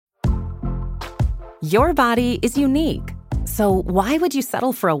Your body is unique. So why would you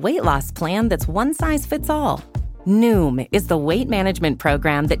settle for a weight loss plan that's one size fits all? Noom is the weight management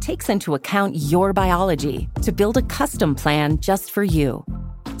program that takes into account your biology to build a custom plan just for you.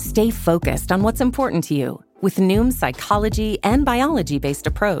 Stay focused on what's important to you with Noom's psychology and biology-based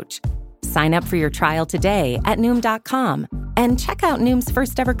approach. Sign up for your trial today at Noom.com and check out Noom's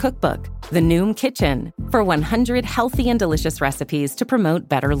first ever cookbook, The Noom Kitchen, for 100 healthy and delicious recipes to promote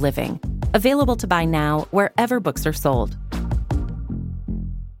better living. Available to buy now wherever books are sold.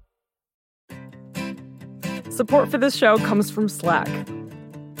 Support for this show comes from Slack.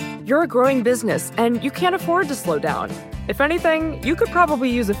 You're a growing business and you can't afford to slow down. If anything, you could probably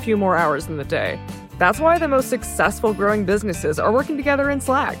use a few more hours in the day. That's why the most successful growing businesses are working together in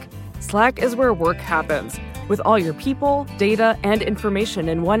Slack. Slack is where work happens, with all your people, data, and information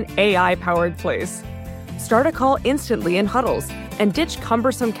in one AI-powered place. Start a call instantly in huddles and ditch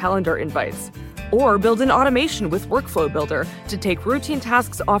cumbersome calendar invites. Or build an automation with Workflow Builder to take routine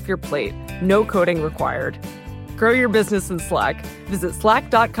tasks off your plate. No coding required. Grow your business in Slack. Visit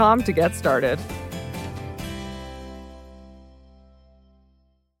slack.com to get started.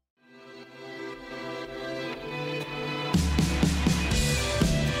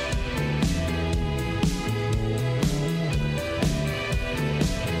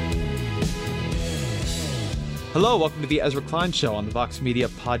 Hello, welcome to the Ezra Klein Show on the Vox Media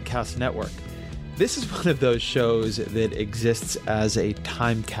Podcast Network. This is one of those shows that exists as a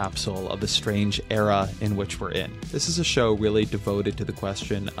time capsule of the strange era in which we're in. This is a show really devoted to the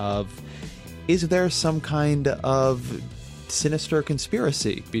question of, is there some kind of sinister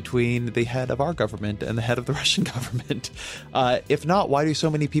conspiracy between the head of our government and the head of the Russian government? If not, why do so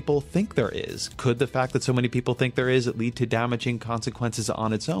many people think there is? Could the fact that so many people think there is lead to damaging consequences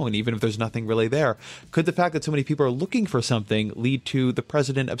on its own, even if there's nothing really there? Could the fact that so many people are looking for something lead to the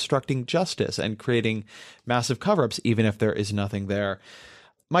president obstructing justice and creating massive cover-ups, even if there is nothing there?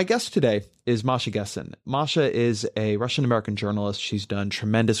 My guest today is Masha Gessen. Masha is a Russian-American journalist. She's done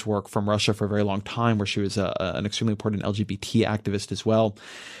tremendous work from Russia for a very long time, where she was an extremely important LGBT activist as well.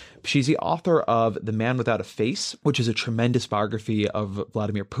 She's the author of The Man Without a Face, which is a tremendous biography of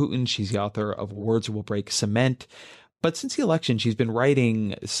Vladimir Putin. She's the author of Words Will Break Cement. But since the election, she's been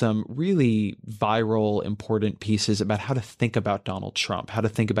writing some really viral, important pieces about how to think about Donald Trump, how to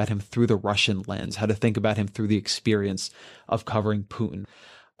think about him through the Russian lens, how to think about him through the experience of covering Putin.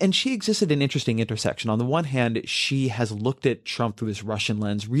 And she exists at an interesting intersection. On the one hand, she has looked at Trump through this Russian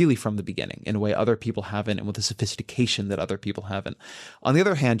lens really from the beginning, in a way other people haven't, and with a sophistication that other people haven't. On the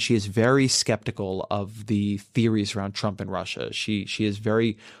other hand, she is very skeptical of the theories around Trump and Russia. She is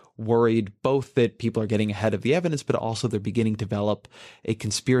very worried both that people are getting ahead of the evidence, but also they're beginning to develop a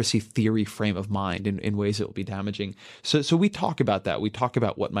conspiracy theory frame of mind in ways that will be damaging. So we talk about that. We talk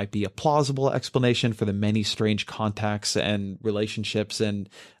about what might be a plausible explanation for the many strange contacts and relationships and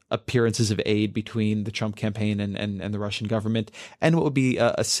appearances of aid between the Trump campaign and the Russian government, and what would be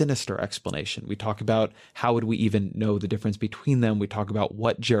a sinister explanation. We talk about how would we even know the difference between them. We talk about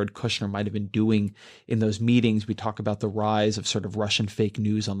what Jared Kushner might have been doing in those meetings. We talk about the rise of sort of Russian fake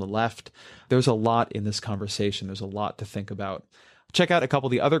news on the left. There's a lot in this conversation. There's a lot to think about. Check out a couple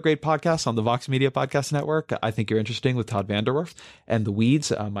of the other great podcasts on the Vox Media Podcast Network. I Think You're Interesting with Todd Vanderwerf, and The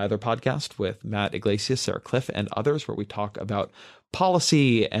Weeds, my other podcast with Matt Iglesias, Sarah Cliff, and others, where we talk about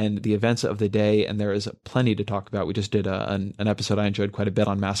policy and the events of the day. And there is plenty to talk about. We just did an episode I enjoyed quite a bit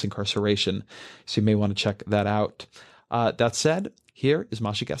on mass incarceration, so you may want to check that out. That said, here is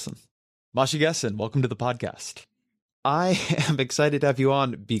Masha Gessen. Masha Gessen, welcome to the podcast. I am excited to have you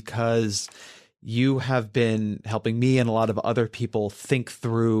on because you have been helping me and a lot of other people think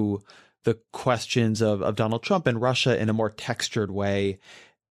through the questions of Donald Trump and Russia in a more textured way.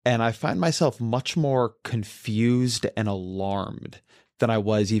 And I find myself much more confused and alarmed than I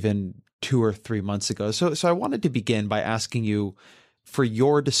was even 2 or 3 months ago. So I wanted to begin by asking you for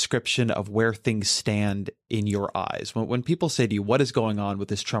your description of where things stand in your eyes. When people say to you, what is going on with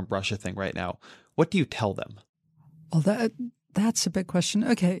this Trump-Russia thing right now? What do you tell them? Well, that's a big question.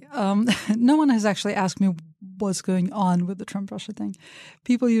 Okay. No one has actually asked me what's going on with the Trump-Russia thing.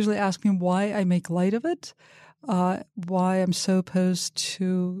 People usually ask me why I make light of it, why I'm so opposed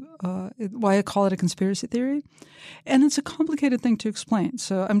to, why I call it a conspiracy theory. And it's a complicated thing to explain.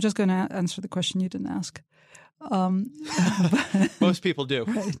 So I'm just going to answer the question you didn't ask. Most people do.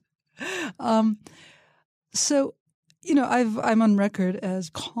 Right. So, I'm on record as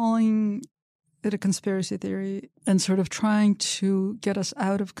calling it a conspiracy theory and sort of trying to get us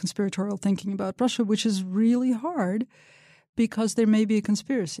out of conspiratorial thinking about Russia, which is really hard because there may be a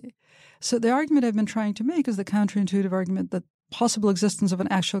conspiracy. So the argument I've been trying to make is the counterintuitive argument that possible existence of an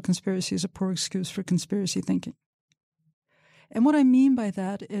actual conspiracy is a poor excuse for conspiracy thinking. And what I mean by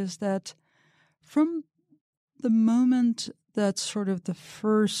that is that from the moment that sort of the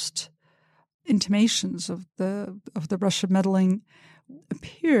first intimations of the Russia meddling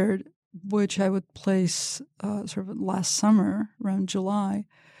appeared, which I would place sort of last summer, around July,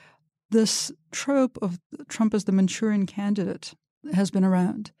 this trope of Trump as the Manchurian candidate has been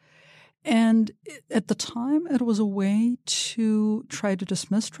around. And at the time, it was a way to try to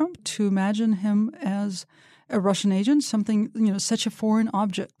dismiss Trump, to imagine him as a Russian agent, something, such a foreign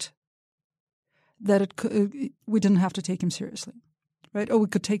object that we didn't have to take him seriously, right? Or we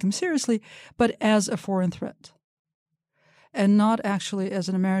could take him seriously, but as a foreign threat, and not actually as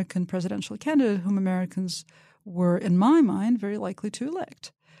an American presidential candidate whom Americans were, in my mind, very likely to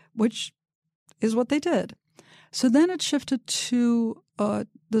elect, which is what they did. So then it shifted to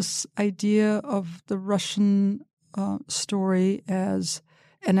this idea of the Russian story as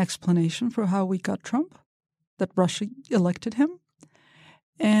an explanation for how we got Trump, that Russia elected him,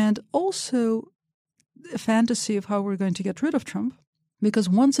 and also a fantasy of how we're going to get rid of Trump, because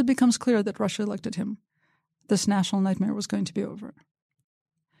once it becomes clear that Russia elected him, this national nightmare was going to be over.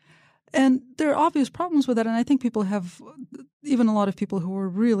 And there are obvious problems with that, and I think people have, even a lot of people who were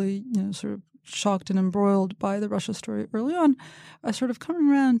really, sort of shocked and embroiled by the Russia story early on, are sort of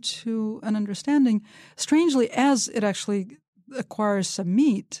coming around to an understanding, strangely, as it actually acquires some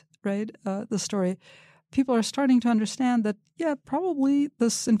meat, right, the story, people are starting to understand that, yeah, probably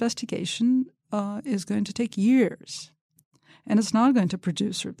this investigation is going to take years. And it's not going to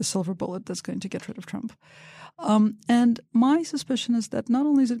produce sort of the silver bullet that's going to get rid of Trump. And my suspicion is that not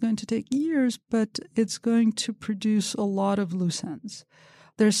only is it going to take years, but it's going to produce a lot of loose ends.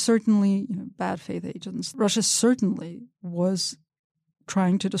 There's certainly bad faith agents. Russia certainly was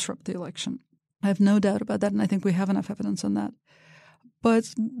trying to disrupt the election. I have no doubt about that, and I think we have enough evidence on that.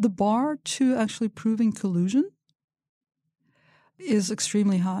 But the bar to actually proving collusion is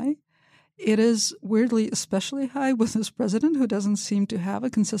extremely high. It is weirdly especially high with this president who doesn't seem to have a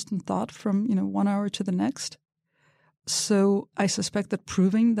consistent thought from 1 hour to the next. So I suspect that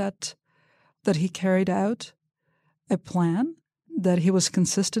proving that he carried out a plan, that he was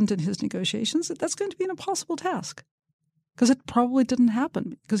consistent in his negotiations, that's going to be an impossible task, because it probably didn't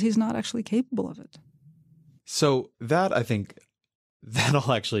happen because he's not actually capable of it. So that, I think,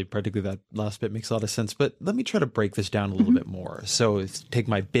 that'll actually, particularly that last bit, makes a lot of sense. But let me try to break this down a little bit more. So take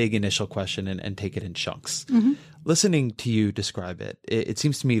my big initial question and take it in chunks. Listening to you describe it, it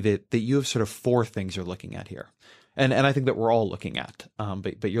seems to me that you have sort of 4 things you're looking at here. And I think that we're all looking at,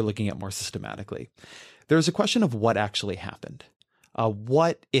 but you're looking at more systematically. There's a question of what actually happened.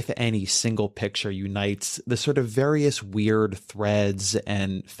 What, if any, single picture unites the sort of various weird threads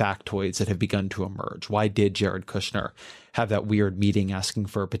and factoids that have begun to emerge? Why did Jared Kushner have that weird meeting asking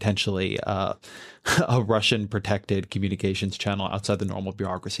for potentially a Russian-protected communications channel outside the normal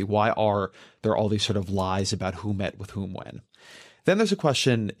bureaucracy? Why are there all these sort of lies about who met with whom when? Then there's a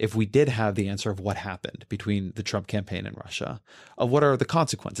question, if we did have the answer of what happened between the Trump campaign and Russia, of what are the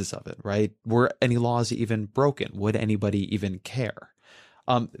consequences of it, right? Were any laws even broken? Would anybody even care?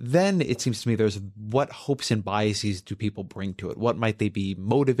 Then it seems to me there's what hopes and biases do people bring to it? What might they be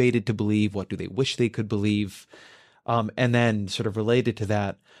motivated to believe? What do they wish they could believe? And then sort of related to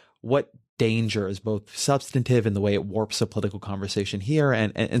that, what danger is both substantive in the way it warps a political conversation here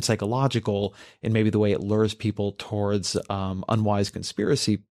and psychological in maybe the way it lures people towards unwise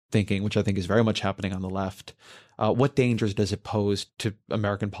conspiracy thinking, which I think is very much happening on the left. What dangers does it pose to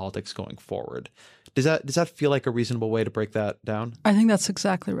American politics going forward? Does that feel like a reasonable way to break that down? I think that's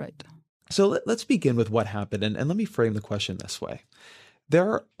exactly right. So let's begin with what happened. And let me frame the question this way.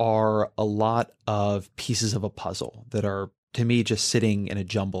 There are a lot of pieces of a puzzle that are, to me, just sitting in a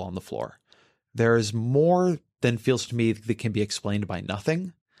jumble on the floor. There's more than feels to me that can be explained by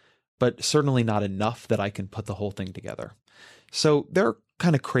nothing, but certainly not enough that I can put the whole thing together. So there are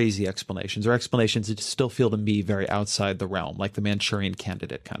kind of crazy explanations, or explanations that still feel to me very outside the realm, like the Manchurian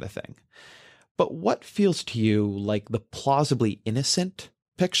candidate kind of thing. But what feels to you like the plausibly innocent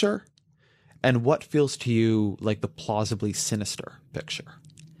picture, and what feels to you like the plausibly sinister picture?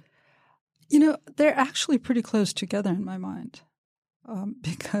 They're actually pretty close together in my mind.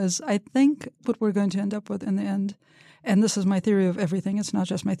 Because I think what we're going to end up with in the end, and this is my theory of everything, it's not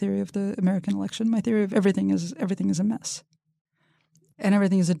just my theory of the American election, my theory of everything is a mess. And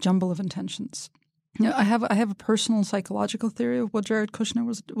everything is a jumble of intentions. I have a personal psychological theory of what Jared Kushner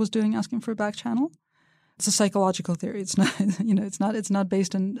was doing asking for a back channel. It's a psychological theory. It's not it's not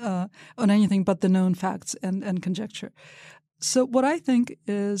based on anything but the known facts and conjecture. So what I think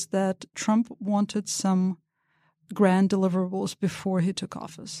is that Trump wanted some grand deliverables before he took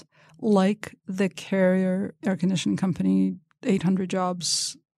office, like the Carrier air conditioning company, 800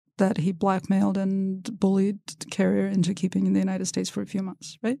 jobs that he blackmailed and bullied Carrier into keeping in the United States for a few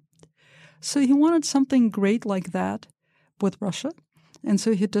months, right? So he wanted something great like that with Russia. And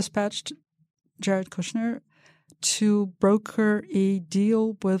so he dispatched Jared Kushner to broker a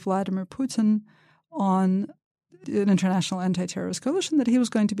deal with Vladimir Putin on an international anti-terrorist coalition that he was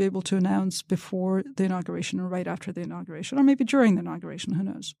going to be able to announce before the inauguration or right after the inauguration, or maybe during the inauguration, who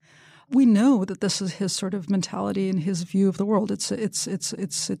knows. We know that this is his sort of mentality and his view of the world. It's a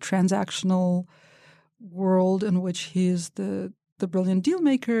transactional world in which he is the brilliant deal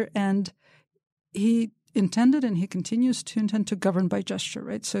maker, and he intended and he continues to intend to govern by gesture,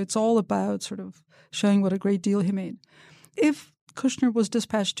 right? So it's all about sort of showing what a great deal he made. If Kushner was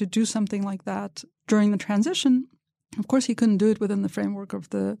dispatched to do something like that during the transition, of course he couldn't do it within the framework of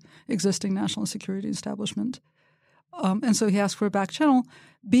the existing national security establishment. And so he asked for a back channel,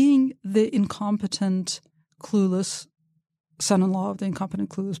 being the incompetent, clueless son-in-law of the incompetent,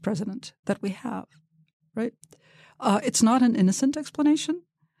 clueless president that we have, right? It's not an innocent explanation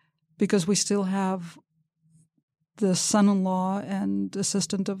because we still have the son-in-law and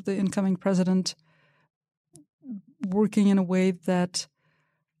assistant of the incoming president working in a way that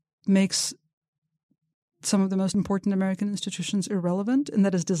makes some of the most important American institutions irrelevant, and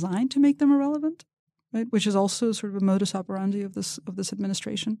that is designed to make them irrelevant, right? Which is also sort of a modus operandi of this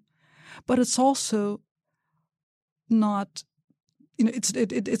administration. But it's also not,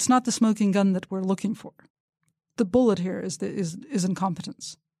 it's not the smoking gun that we're looking for. The bullet here is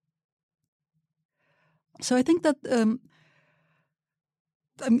incompetence. So I think that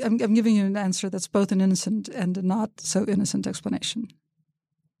I'm giving you an answer that's both an innocent and a not so innocent explanation,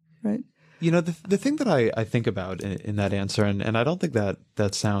 right? The thing that I think about in that answer, and I don't think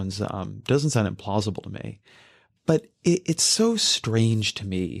that sounds doesn't sound implausible to me, but it's so strange to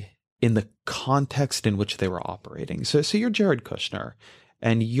me in the context in which they were operating. So you're Jared Kushner,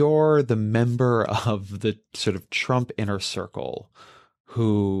 and you're the member of the sort of Trump inner circle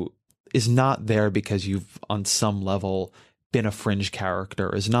who is not there because you've on some level been a fringe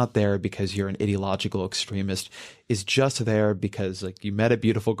character, is not there because you're an ideological extremist, is just there because like you met a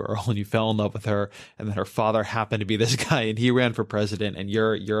beautiful girl and you fell in love with her, and then her father happened to be this guy and he ran for president, and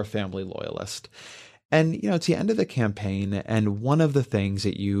you're a family loyalist. And it's the end of the campaign, and one of the things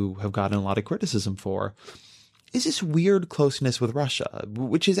that you have gotten a lot of criticism for is this weird closeness with Russia,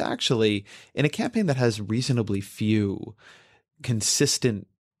 which is actually in a campaign that has reasonably few consistent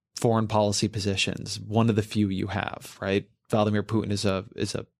foreign policy positions, one of the few you have, right? Vladimir Putin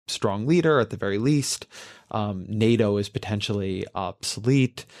is a strong leader at the very least. NATO is potentially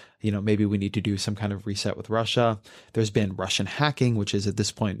obsolete. Maybe we need to do some kind of reset with Russia. There's been Russian hacking, which is at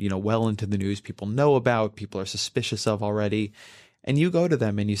this point, well into the news. People know about, people are suspicious of already. And you go to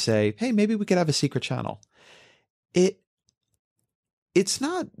them and you say, hey, maybe we could have a secret channel. It's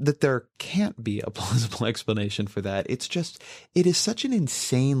not that there can't be a plausible explanation for that. It's just, it is such an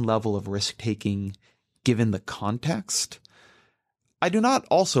insane level of risk-taking given the context. I do not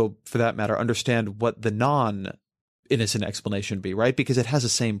also, for that matter, understand what the non-innocent explanation would be, right? Because it has the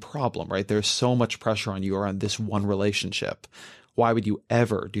same problem, right? There's so much pressure on you around this one relationship. Why would you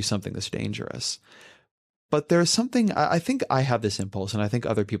ever do something this dangerous? But there's something, I think I have this impulse, and I think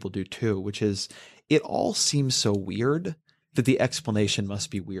other people do too, which is it all seems so weird that the explanation must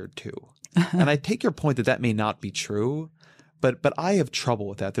be weird too. And I take your point that may not be true, but I have trouble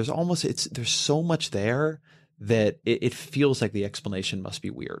with that. There's so much there that it feels like the explanation must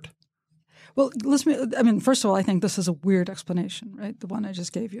be weird. Well, first of all, I think this is a weird explanation, right? The one I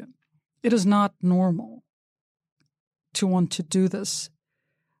just gave you. It is not normal to want to do this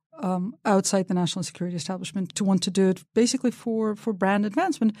outside the national security establishment, to want to do it basically for brand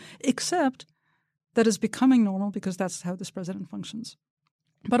advancement, except that is becoming normal because that's how this president functions.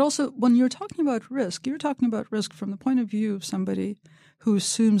 But also, when you're talking about risk, you're talking about risk from the point of view of somebody who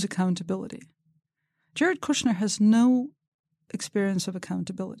assumes accountability. Jared Kushner has no experience of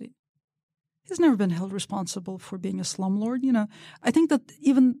accountability. He's never been held responsible for being a slumlord. I think that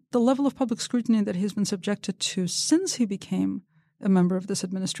even the level of public scrutiny that he's been subjected to since he became a member of this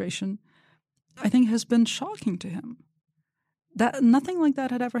administration, I think has been shocking to him. That nothing like that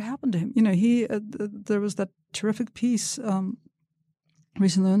had ever happened to him. There was that terrific piece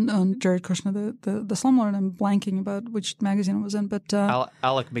recently on Jared Kushner, the slumlord, and I'm blanking about which magazine it was in, but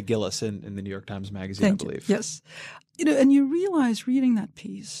Alec McGillis in the New York Times Magazine, I believe. Yes, and you realize reading that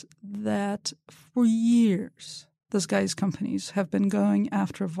piece that for years this guy's companies have been going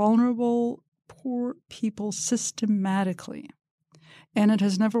after vulnerable, poor people systematically, and it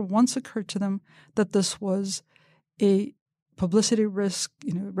has never once occurred to them that this was a publicity risk,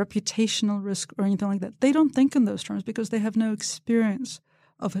 reputational risk or anything like that. They don't think in those terms because they have no experience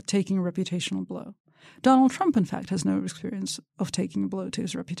of taking a reputational blow. Donald Trump, in fact, has no experience of taking a blow to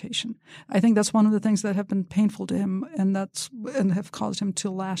his reputation. I think that's one of the things that have been painful to him and have caused him to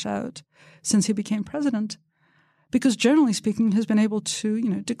lash out since he became president. Because generally speaking, he's been able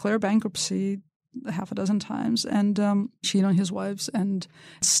to, declare bankruptcy half a dozen times and cheat on his wives and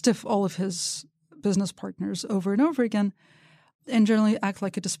stiff all of his business partners over and over again and generally act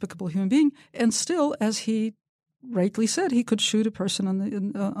like a despicable human being. And still, as he rightly said, he could shoot a person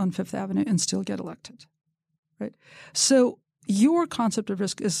on Fifth Avenue and still get elected, right? So your concept of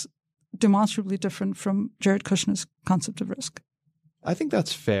risk is demonstrably different from Jared Kushner's concept of risk. I think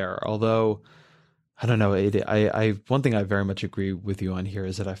that's fair, although I don't know. One thing I very much agree with you on here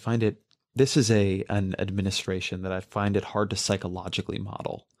is that I find this is an administration that I find it hard to psychologically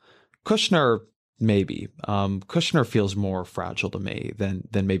model. Kushner, maybe. Kushner feels more fragile to me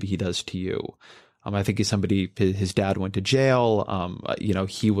than maybe he does to you. I think he's somebody, his dad went to jail.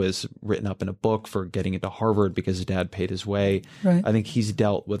 He was written up in a book for getting into Harvard because his dad paid his way. Right. I think he's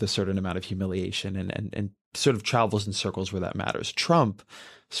dealt with a certain amount of humiliation and sort of travels in circles where that matters. Trump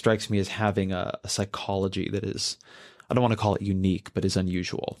strikes me as having a psychology that is, I don't want to call it unique, but is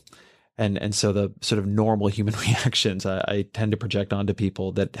unusual. And so the sort of normal human reactions I tend to project onto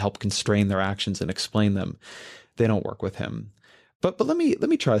people that help constrain their actions and explain them, they don't work with him. But let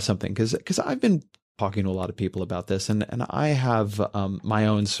me try something because I've been talking to a lot of people about this and I have my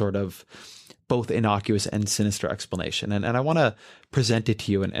own sort of both innocuous and sinister explanation. And I want to present it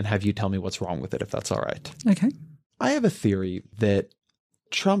to you and have you tell me what's wrong with it, if that's all right. Okay. I have a theory that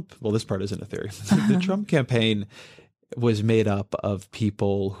this part isn't a theory. The Trump campaign was made up of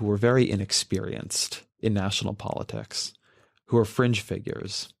people who were very inexperienced in national politics, who are fringe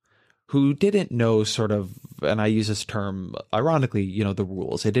figures, who didn't know sort of, and I use this term ironically, the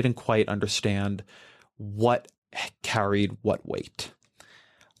rules. They didn't quite understand what carried what weight.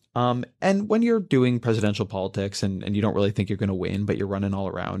 And when you're doing presidential politics and you don't really think you're going to win, but you're running all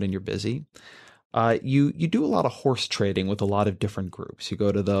around and you're busy, you do a lot of horse trading with a lot of different groups. You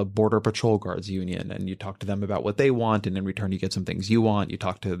go to the Border Patrol Guards Union and you talk to them about what they want. And in return, you get some things you want. You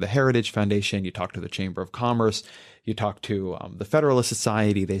talk to the Heritage Foundation. You talk to the Chamber of Commerce. You talk to the Federalist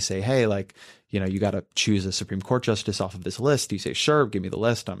Society. They say, hey, you got to choose a Supreme Court justice off of this list. You say, sure, give me the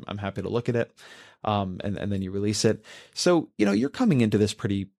list. I'm happy to look at it. And then you release it. So, you're coming into this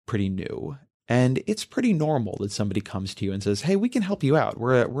pretty new. And it's pretty normal that somebody comes to you and says, hey, we can help you out.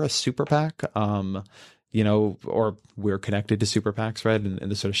 We're a super PAC, or we're connected to super PACs, right? In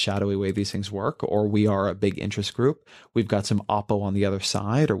the sort of shadowy way these things work, or we are a big interest group. We've got some oppo on the other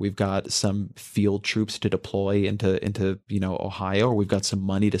side, or we've got some field troops to deploy into Ohio, or we've got some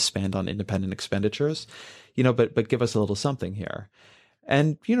money to spend on independent expenditures, but give us a little something here.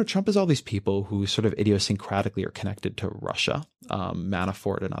 And, Trump has all these people who sort of idiosyncratically are connected to Russia,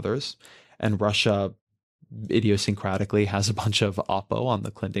 Manafort and others. And Russia idiosyncratically has a bunch of oppo on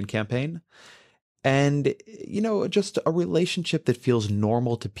the Clinton campaign. And, just a relationship that feels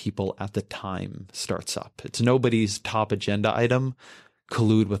normal to people at the time starts up. It's nobody's top agenda item,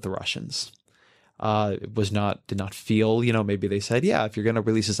 collude with the Russians. It did not feel, maybe they said, yeah, if you're going to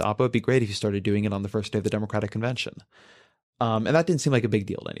release this oppo, it'd be great if you started doing it on the first day of the Democratic Convention. And that didn't seem like a big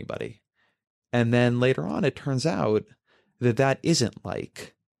deal to anybody. And then later on, it turns out that isn't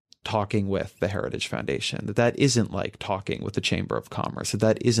like talking with the Heritage Foundation, that isn't like talking with the Chamber of Commerce,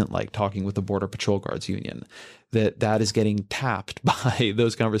 that isn't like talking with the Border Patrol Guards Union, that is getting tapped by,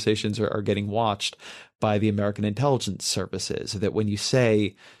 those conversations are getting watched by the American intelligence services, that when you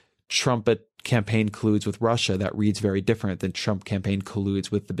say Trump campaign colludes with Russia, that reads very different than Trump campaign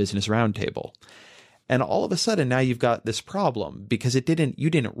colludes with the Business Roundtable. And all of a sudden now you've got this problem because you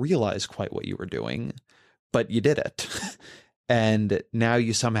didn't realize quite what you were doing, but you did it. And now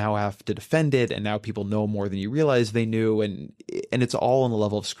you somehow have to defend it. And now people know more than you realize they knew. And it's all on the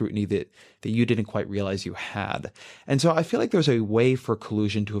level of scrutiny that you didn't quite realize you had. And so I feel like there's a way for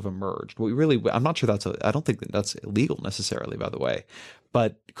collusion to have emerged. I'm not sure I don't think that's illegal necessarily, by the way,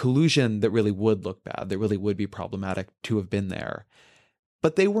 but collusion that really would look bad, that really would be problematic to have been there.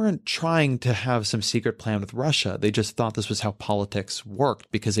 But they weren't trying to have some secret plan with Russia. They just thought this was how politics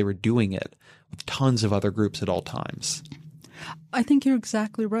worked because they were doing it with tons of other groups at all times. I think you're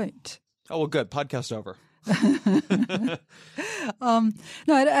exactly right. Oh, well, good. Podcast over.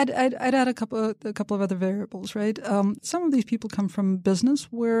 No, I'd add a couple of other variables, right? Some of these people come from business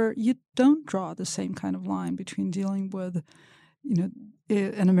where you don't draw the same kind of line between dealing with,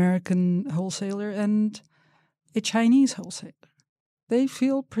 an American wholesaler and a Chinese wholesaler. They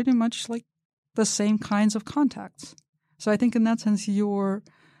feel pretty much like the same kinds of contacts. So I think in that sense, your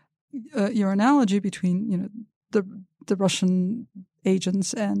analogy between the Russian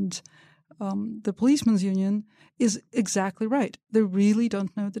agents and the policemen's union is exactly right. They really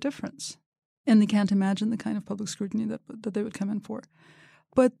don't know the difference, and they can't imagine the kind of public scrutiny that they would come in for.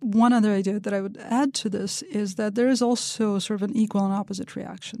 But one other idea that I would add to this is that there is also sort of an equal and opposite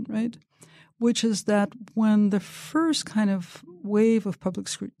reaction, right? Which is that when the first kind of wave of public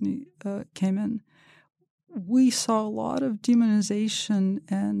scrutiny came in, we saw a lot of demonization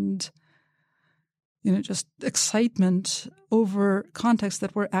and just excitement over contexts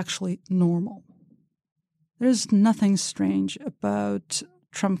that were actually normal. There's nothing strange about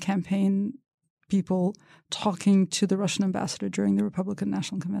Trump campaign people talking to the Russian ambassador during the Republican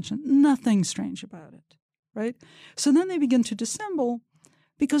National Convention. Nothing strange about it, right? So then they begin to dissemble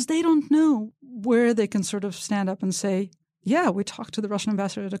because they don't know where they can sort of stand up and say, yeah, we talked to the Russian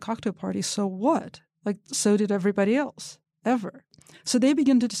ambassador at a cocktail party, so what? Like, so did everybody else, ever. So they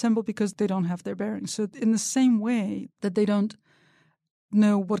begin to dissemble because they don't have their bearings. So in the same way that they don't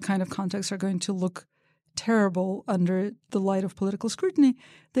know what kind of contexts are going to look terrible under the light of political scrutiny,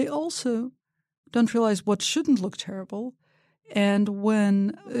 they also don't realize what shouldn't look terrible. And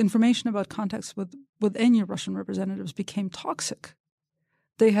when information about contacts with any Russian representatives became toxic,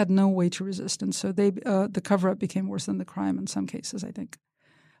 they had no way to resist. And so the cover-up became worse than the crime in some cases, I think.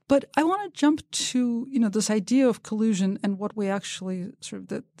 But I want to jump to, this idea of collusion and what we actually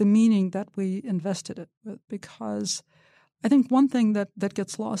sort of the meaning that we invested it with, because I think one thing that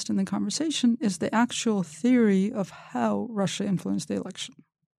gets lost in the conversation is the actual theory of how Russia influenced the election.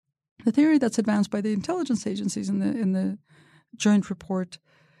 The theory that's advanced by the intelligence agencies in the joint report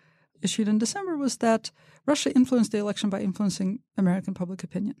issued in December was that Russia influenced the election by influencing American public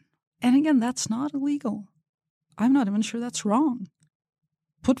opinion. And again, that's not illegal. I'm not even sure that's wrong.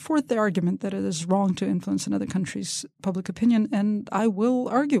 Put forth the argument that it is wrong to influence another country's public opinion, and I will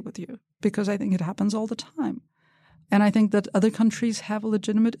argue with you because I think it happens all the time. And I think that other countries have a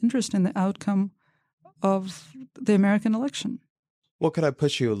legitimate interest in the outcome of the American election. Well, could I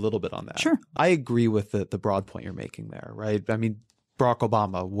push you a little bit on that? Sure. I agree with the broad point you're making there, right? I mean, Barack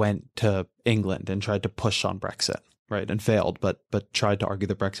Obama went to England and tried to push on Brexit, right? And failed, but tried to argue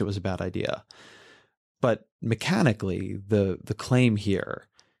that Brexit was a bad idea. But mechanically, the claim here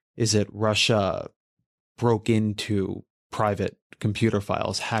is that Russia broke into private computer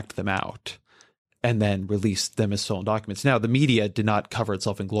files, hacked them out, and then released them as stolen documents. Now, the media did not cover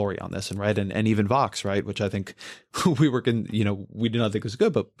itself in glory on this, and even Vox, right, which I think we did not think was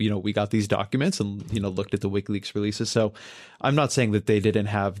good, but we got these documents and looked at the WikiLeaks releases. So I'm not saying that they didn't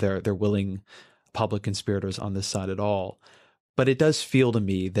have their willing public conspirators on this side at all, but it does feel to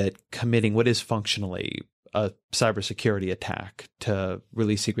me that committing what is functionally a cybersecurity attack to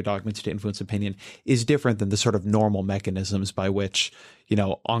release secret documents to influence opinion is different than the sort of normal mechanisms by which,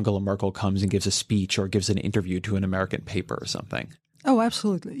 Angela Merkel comes and gives a speech or gives an interview to an American paper or something. Oh,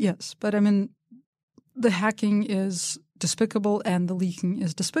 absolutely. Yes. But I mean, the hacking is despicable and the leaking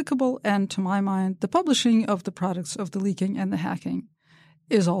is despicable. And to my mind, the publishing of the products of the leaking and the hacking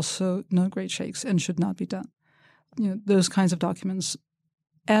is also no great shakes and should not be done. Those kinds of documents,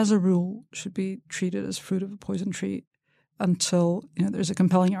 as a rule, should be treated as fruit of a poison tree until there's a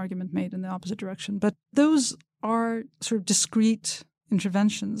compelling argument made in the opposite direction. But those are sort of discrete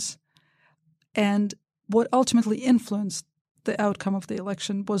interventions. And what ultimately influenced the outcome of the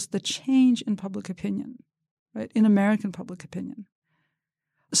election was the change in public opinion, right, in American public opinion.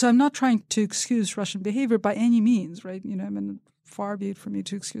 So I'm not trying to excuse Russian behavior by any means, right? Far be it from me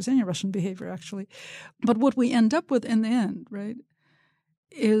to excuse any Russian behavior, actually. But what we end up with in the end, right,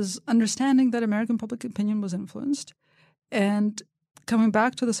 is understanding that American public opinion was influenced and coming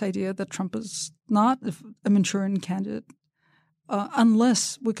back to this idea that Trump is not a Manchurian candidate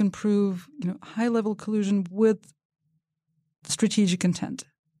unless we can prove high-level collusion with strategic intent.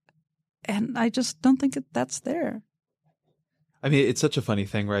 And I just don't think that's there. I mean, it's such a funny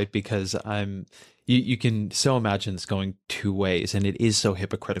thing, right? Because you can so imagine this going two ways, and it is so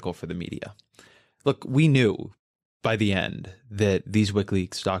hypocritical for the media. Look, we knew by the end that these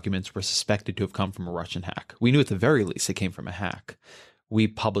WikiLeaks documents were suspected to have come from a Russian hack. We knew at the very least it came from a hack. We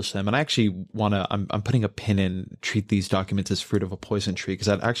published them, and I actually I'm putting a pin in treat these documents as fruit of a poison tree because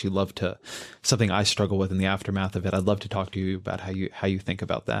I'd actually love to, something I struggle with in the aftermath of it. I'd love to talk to you about how you think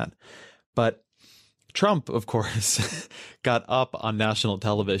about that. But Trump, of course, got up on national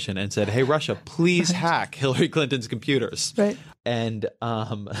television and said, "Hey, Russia, please hack Hillary Clinton's computers." Right. And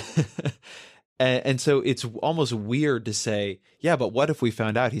And so it's almost weird to say, yeah, but what if we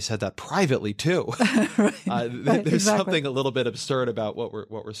found out he said that privately too? Right. There's Exactly. something a little bit absurd about what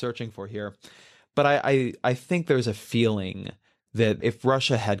we're searching for here. But I think there's a feeling that if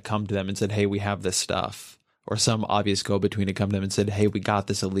Russia had come to them and said, hey, we have this stuff, or some obvious go-between had come to them and said, hey, we got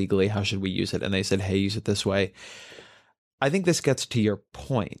this illegally, how should we use it? And they said, hey, use it this way. I think this gets to your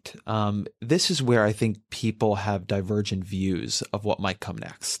point. This is where I think people have divergent views of what might come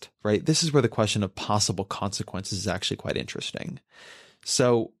next, right? This is where the question of possible consequences is actually quite interesting.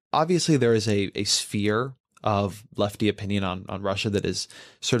 So obviously there is a sphere of lefty opinion on Russia that is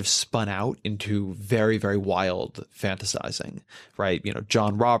sort of spun out into very, very wild fantasizing, right? You know,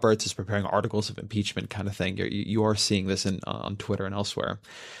 John Roberts is preparing articles of impeachment kind of thing. You are seeing this on Twitter and elsewhere.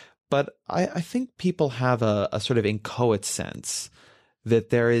 But I think people have a sort of inchoate sense that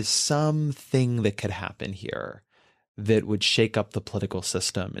there is something that could happen here that would shake up the political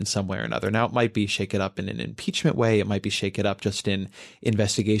system in some way or another. Now, it might be shake it up in an impeachment way. It might be shake it up just in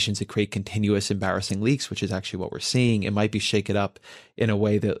investigations that create continuous embarrassing leaks, which is actually what we're seeing. It might be shake it up in a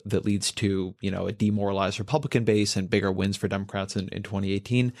way that leads to, you know, a demoralized Republican base and bigger wins for Democrats in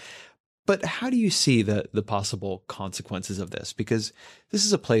 2018. But how do you see the possible consequences of this? Because this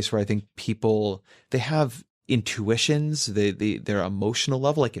is a place where I think people, they have intuitions, their emotional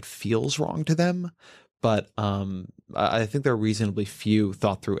level, like it feels wrong to them. But I think there are reasonably few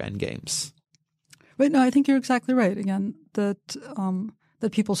thought through end games. Right. No, I think you're exactly right. Again,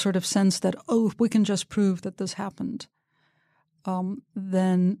 that people sort of sense that, oh, if we can just prove that this happened,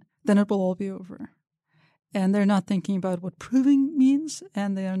 then it will all be over. And they're not thinking about what proving means,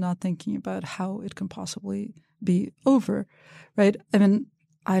 and they are not thinking about how it can possibly be over, right? I mean,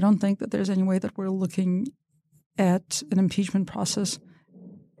 I don't think that there's any way that we're looking at an impeachment process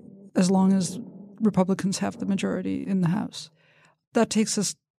as long as Republicans have the majority in the House. That takes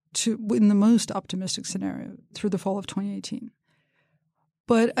us to, in the most optimistic scenario, through the fall of 2018.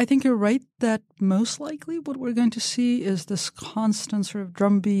 But I think you're right that most likely what we're going to see is this constant sort of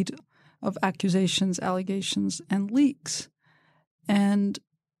drumbeat of accusations, allegations, and leaks. And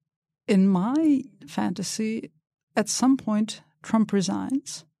in my fantasy, at some point, Trump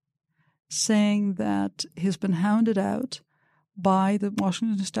resigns, saying that he's been hounded out by the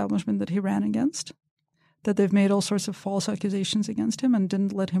Washington establishment that he ran against, that they've made all sorts of false accusations against him and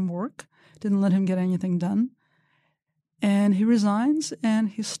didn't let him work, didn't let him get anything done. And he resigns and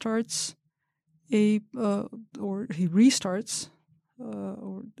he starts or he restarts,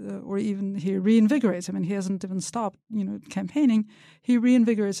 or even he reinvigorates. I mean, he hasn't even stopped, campaigning. He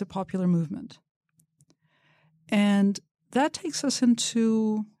reinvigorates a popular movement. And that takes us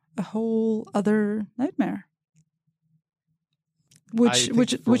into a whole other nightmare. One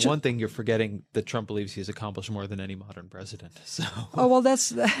thing, you're forgetting that Trump believes he's accomplished more than any modern president. So, oh well,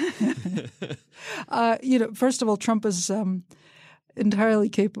 that's first of all, Trump is entirely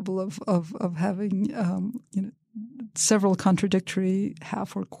capable of having several contradictory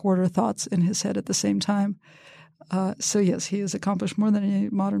half or quarter thoughts in his head at the same time. So yes, he has accomplished more than any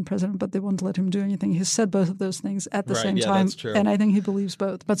modern president, but they won't let him do anything. He's said both of those things at the same time, that's true. And I think he believes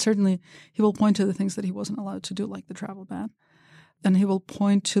both. But certainly, he will point to the things that he wasn't allowed to do, like the travel ban. And he will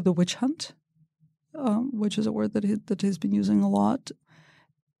point to the witch hunt, which is a word that he's been using a lot,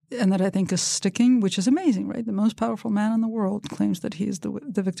 and that I think is sticking, which is amazing, right? The most powerful man in the world claims that he is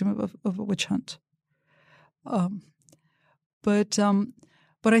the victim of a witch hunt. But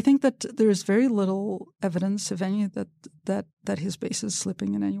I think that there is very little evidence, if any, that his base is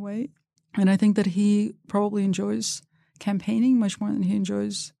slipping in any way. And I think that he probably enjoys campaigning much more than he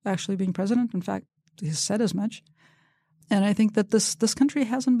enjoys actually being president. In fact, he's said as much. And I think that this country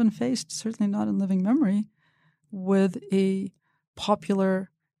hasn't been faced, certainly not in living memory, with a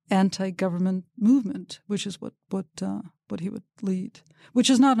popular anti-government movement, which is what he would lead. Which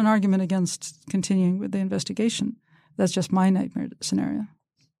is not an argument against continuing with the investigation. That's just my nightmare scenario.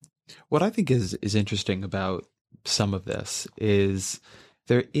 What I think is interesting about some of this is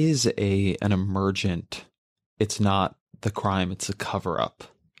there is an emergent, it's not the crime, it's a cover-up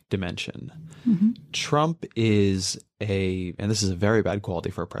dimension. Mm-hmm. Trump is and this is a very bad quality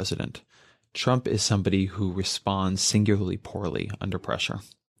for a president, Trump is somebody who responds singularly poorly under pressure.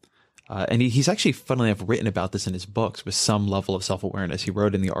 And he's actually, funnily enough, written about this in his books with some level of self-awareness. He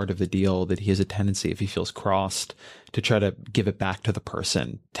wrote in The Art of the Deal that he has a tendency, if he feels crossed, to try to give it back to the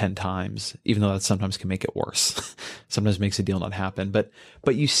person 10 times, even though that sometimes can make it worse. Sometimes makes a deal not happen. But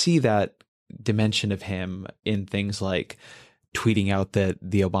you see that dimension of him in things like tweeting out that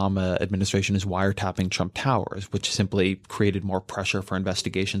the Obama administration is wiretapping Trump Towers, which simply created more pressure for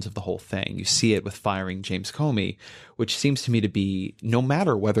investigations of the whole thing. You see it with firing James Comey, which seems to me to be, no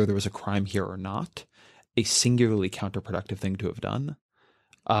matter whether there was a crime here or not, a singularly counterproductive thing to have done.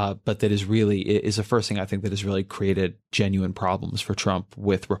 But that is the first thing I think that has really created genuine problems for Trump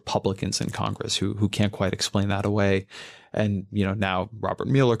with Republicans in Congress who can't quite explain that away. And, now Robert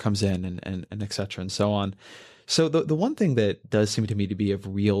Mueller comes in and et cetera and so on. So the one thing that does seem to me to be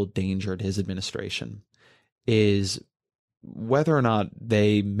of real danger to his administration is whether or not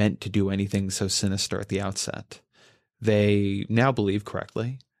they meant to do anything so sinister at the outset. They now believe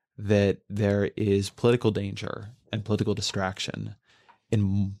correctly that there is political danger and political distraction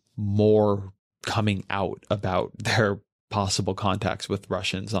in more coming out about their possible contacts with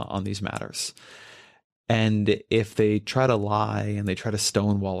Russians on these matters. And if they try to lie and they try to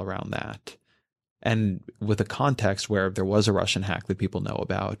stonewall around that, and with a context where there was a Russian hack that people know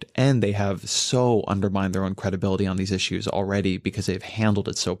about, and they have so undermined their own credibility on these issues already because they've handled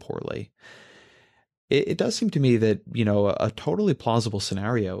it so poorly, it does seem to me that, a totally plausible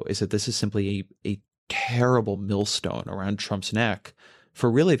scenario is that this is simply a terrible millstone around Trump's neck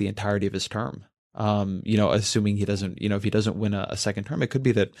for really the entirety of his term. Assuming he doesn't, if he doesn't win a second term, it could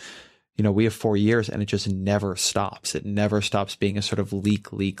be that, we have 4 years and it just never stops. It never stops being a sort of leak.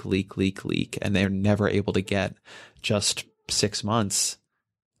 And they're never able to get just 6 months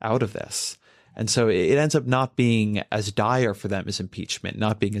out of this. And so it ends up not being as dire for them as impeachment,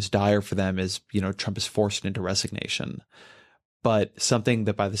 not being as dire for them as, Trump is forced into resignation, but something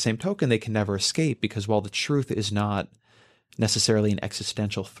that by the same token, they can never escape, because while the truth is not necessarily an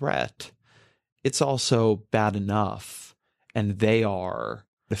existential threat, it's also bad enough. And they are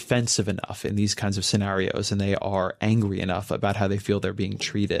defensive enough in these kinds of scenarios, and they are angry enough about how they feel they're being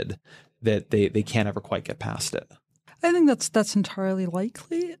treated that they can't ever quite get past it. I think that's entirely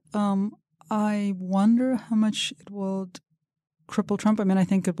likely. I wonder how much it will cripple Trump. I mean, I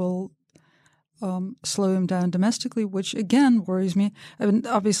think it will slow him down domestically, which again worries me. I mean,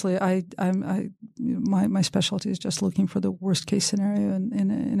 obviously, my specialty is just looking for the worst case scenario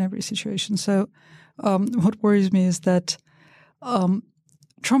in every situation. So, what worries me is that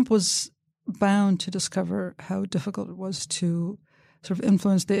Trump was bound to discover how difficult it was to sort of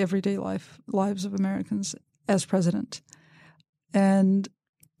influence the everyday lives of Americans as president. And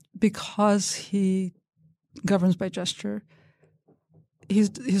because he governs by gesture,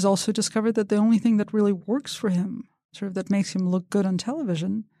 he's also discovered that the only thing that really works for him, sort of that makes him look good on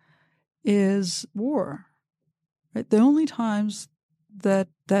television, is war. Right? The only times that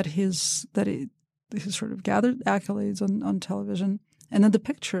he sort of gathered accolades on television, and then the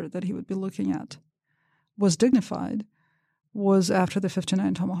picture that he would be looking at was dignified, was after the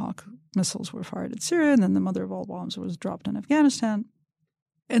 59 Tomahawk missiles were fired at Syria, and then the mother of all bombs was dropped in Afghanistan.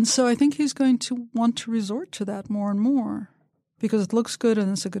 And so I think he's going to want to resort to that more and more because it looks good and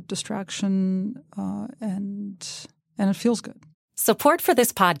it's a good distraction, and it feels good. Support for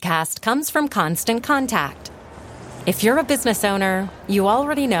this podcast comes from Constant Contact. If you're a business owner, you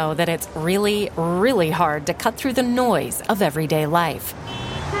already know that it's really, really hard to cut through the noise of everyday life.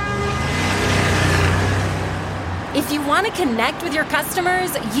 If you want to connect with your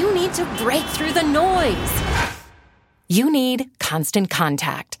customers, you need to break through the noise. You need Constant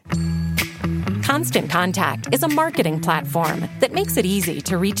Contact. Constant Contact is a marketing platform that makes it easy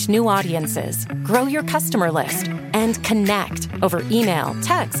to reach new audiences, grow your customer list, and connect over email,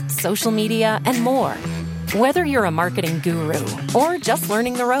 text, social media, and more. Whether you're a marketing guru or just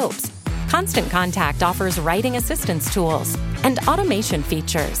learning the ropes, Constant Contact offers writing assistance tools and automation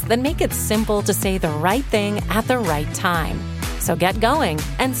features that make it simple to say the right thing at the right time. So get going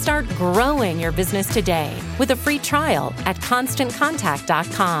and start growing your business today with a free trial at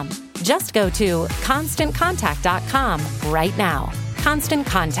ConstantContact.com. Just go to ConstantContact.com right now. Constant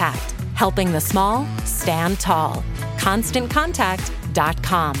Contact, helping the small stand tall.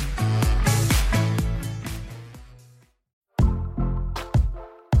 ConstantContact.com.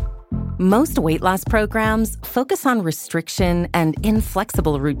 Most weight loss programs focus on restriction and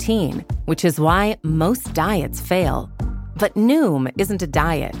inflexible routine, which is why most diets fail. But Noom isn't a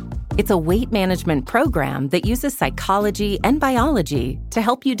diet. It's a weight management program that uses psychology and biology to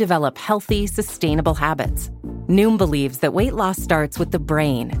help you develop healthy, sustainable habits. Noom believes that weight loss starts with the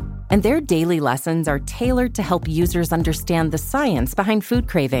brain, and their daily lessons are tailored to help users understand the science behind food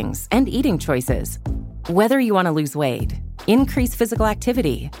cravings and eating choices. Whether you want to lose weight, increase physical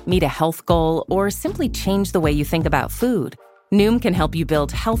activity, meet a health goal, or simply change the way you think about food, Noom can help you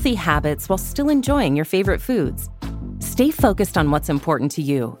build healthy habits while still enjoying your favorite foods. Stay focused on what's important to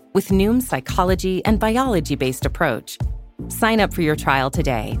you with Noom's psychology and biology-based approach. Sign up for your trial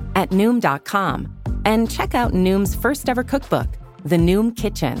today at Noom.com and check out Noom's first ever cookbook, The Noom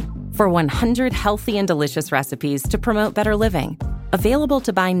Kitchen, for 100 healthy and delicious recipes to promote better living. Available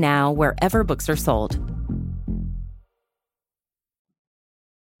to buy now wherever books are sold.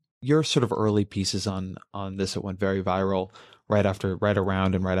 Your sort of early pieces on this that went very viral right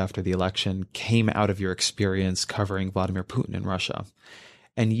around and right after the election came out of your experience covering Vladimir Putin in Russia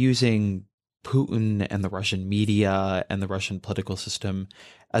and using Putin and the Russian media and the Russian political system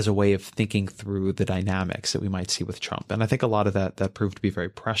as a way of thinking through the dynamics that we might see with Trump. And I think a lot of that proved to be very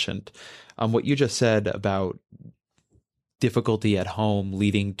prescient. What you just said about difficulty at home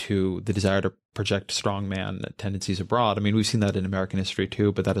leading to the desire to project strongman tendencies abroad. I mean, we've seen that in American history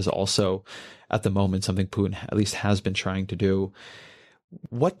too, but that is also at the moment something Putin at least has been trying to do.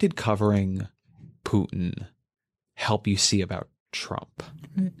 What did covering Putin help you see about Trump?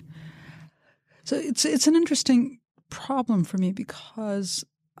 Right. So it's an interesting problem for me because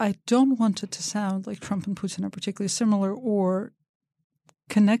I don't want it to sound like Trump and Putin are particularly similar or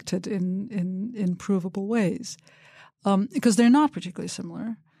connected in provable ways. Because they're not particularly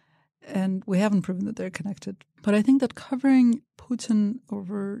similar, and we haven't proven that they're connected. But I think that covering Putin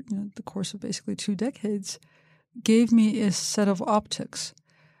over the course of basically 2 decades gave me a set of optics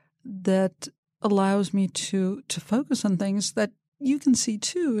that allows me to focus on things that you can see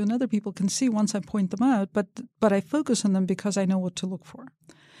too, and other people can see once I point them out. But I focus on them because I know what to look for.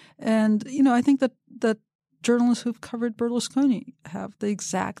 And I think that journalists who've covered Berlusconi have the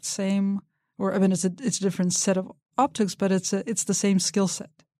exact same, or I mean, it's a different set of optics, but it's the same skill set.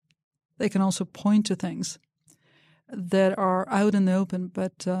 They can also point to things that are out in the open,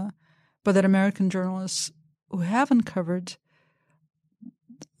 but that American journalists who haven't covered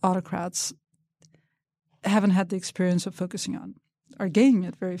autocrats haven't had the experience of focusing on, are gaining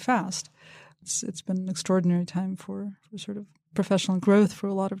it very fast. It's been an extraordinary time for sort of professional growth for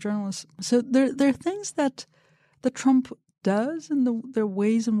a lot of journalists. So there are things that Trump does and there are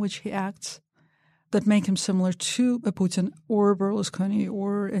ways in which he acts that make him similar to a Putin or Berlusconi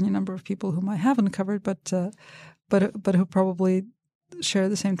or any number of people whom I haven't covered, but who probably share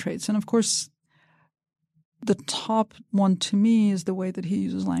the same traits. And of course, the top one to me is the way that he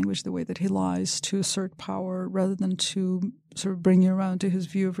uses language, the way that he lies to assert power rather than to sort of bring you around to his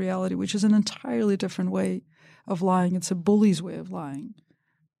view of reality, which is an entirely different way of lying. It's a bully's way of lying,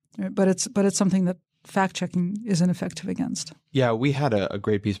 right? But it's something that fact-checking is ineffective against. Yeah, we had a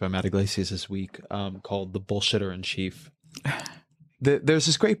great piece by Matt Iglesias this week called The Bullshitter in Chief. There's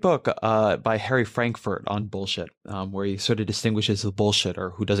this great book by Harry Frankfurt on bullshit, where he sort of distinguishes the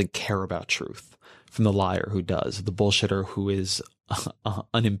bullshitter who doesn't care about truth from the liar who does, the bullshitter who is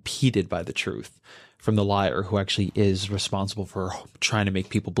unimpeded by the truth from the liar who actually is responsible for trying to make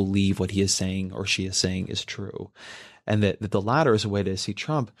people believe what he is saying or she is saying is true. And that the latter is a way to see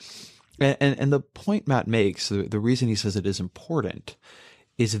Trump. And the point Matt makes, the reason he says it is important,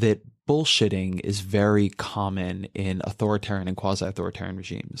 is that bullshitting is very common in authoritarian and quasi-authoritarian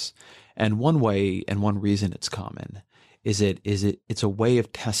regimes. And one way and one reason it's common is it's a way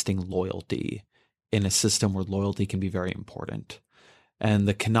of testing loyalty in a system where loyalty can be very important. And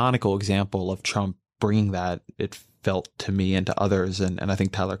the canonical example of Trump bringing that, it felt to me and to others, and I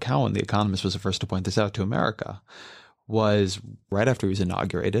think Tyler Cowen, the economist, was the first to point this out to America, was right after he was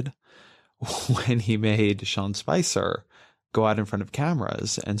inaugurated, when he made Sean Spicer go out in front of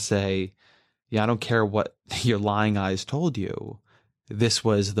cameras and say, yeah, I don't care what your lying eyes told you. This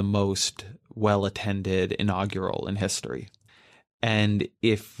was the most well-attended inaugural in history. And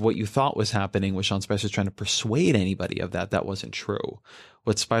if what you thought was happening was Sean Spicer was trying to persuade anybody of that, that wasn't true.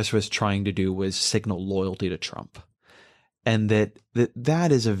 What Spicer was trying to do was signal loyalty to Trump. And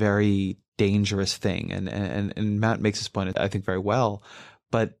that is a very dangerous thing. And Matt makes this point, I think, very well.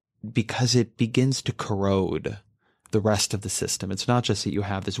 But because it begins to corrode the rest of the system. It's not just that you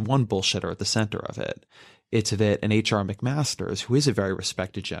have this one bullshitter at the center of it. It's that an H.R. McMaster's, who is a very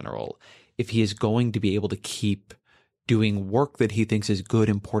respected general, if he is going to be able to keep doing work that he thinks is good,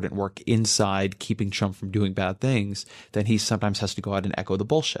 important work inside keeping Trump from doing bad things, then he sometimes has to go out and echo the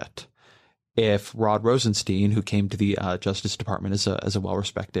bullshit. If Rod Rosenstein, who came to the Justice Department as a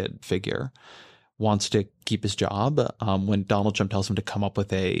well-respected figure, wants to keep his job, when Donald Trump tells him to come up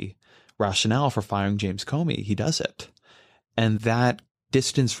with a rationale for firing James Comey, he does it. And that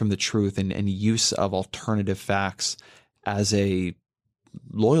distance from the truth and use of alternative facts as a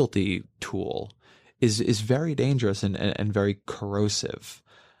loyalty tool is very dangerous and very corrosive.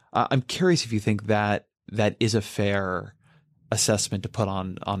 I'm curious if you think that is a fair assessment to put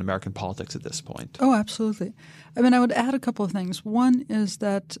on American politics at this point. Oh, absolutely. I mean, I would add a couple of things. One is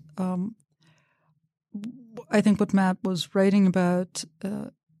that I think what Matt was writing about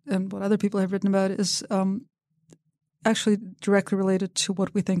and what other people have written about is actually directly related to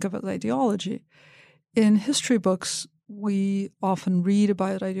what we think of as ideology. In history books, we often read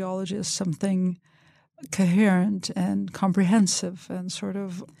about ideology as something coherent and comprehensive and sort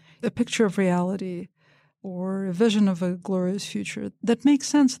of a picture of reality or a vision of a glorious future that makes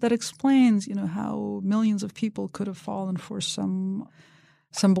sense, that explains, how millions of people could have fallen for some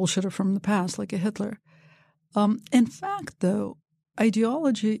bullshitter from the past, like a Hitler. In fact, though,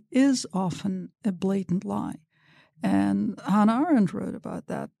 ideology is often a blatant lie. And Hannah Arendt wrote about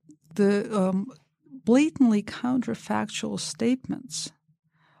that. The blatantly counterfactual statements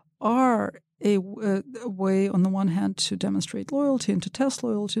are a way, on the one hand, to demonstrate loyalty and to test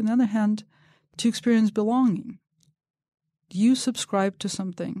loyalty, on the other hand, to experience belonging. You subscribe to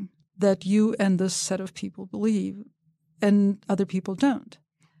something that you and this set of people believe, and other people don't.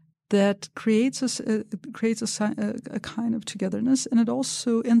 That creates a kind of togetherness, and it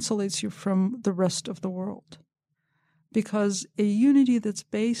also insulates you from the rest of the world. Because a unity that's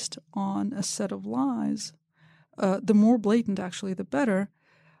based on a set of lies, the more blatant, actually, the better,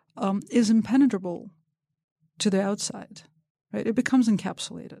 is impenetrable to the outside, right? It becomes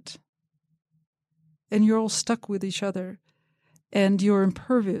encapsulated. And you're all stuck with each other, and you're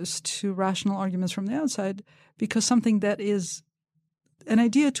impervious to rational arguments from the outside because something that is an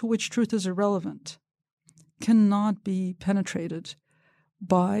idea to which truth is irrelevant cannot be penetrated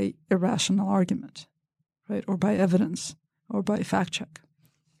by irrational argument, right, or by evidence, or by fact check.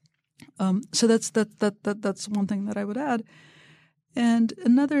 So that's one thing that I would add. And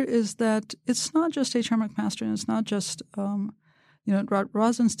another is that it's not just H.R. McMaster, and it's not just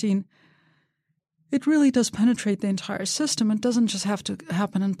Rosenstein. It really does penetrate the entire system. It doesn't just have to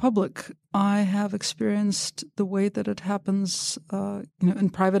happen in public. I have experienced the way that it happens, in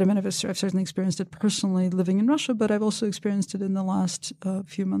private. I mean, I've certainly experienced it personally living in Russia, but I've also experienced it in the last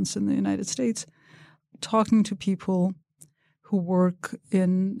few months in the United States, talking to people who work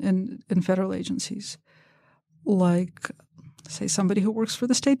in federal agencies, like, say, somebody who works for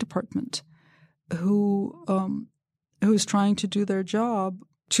the State Department, who is trying to do their job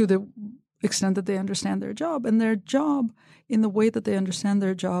to the extent that they understand their job, and their job, in the way that they understand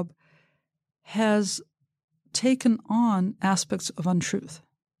their job, has taken on aspects of untruth.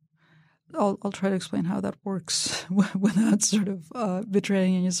 I'll try to explain how that works without sort of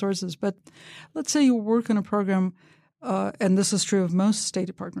betraying any sources. But let's say you work in a program, and this is true of most State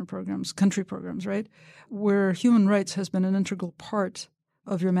Department programs, country programs, right, where human rights has been an integral part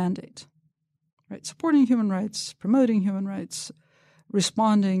of your mandate, right? Supporting human rights, promoting human rights,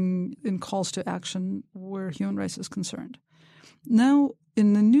 responding in calls to action where human rights is concerned. Now,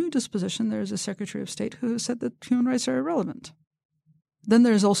 in the new disposition, there is a Secretary of State who said that human rights are irrelevant. Then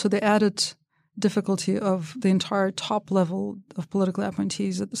there's also the added difficulty of the entire top level of political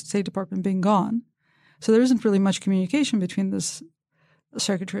appointees at the State Department being gone. So there isn't really much communication between this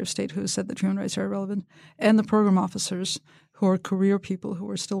Secretary of State who said that human rights are irrelevant and the program officers who are career people who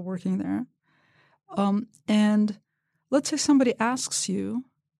are still working there. And let's say somebody asks you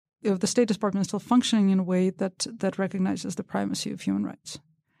if the State Department is still functioning in a way that recognizes the primacy of human rights.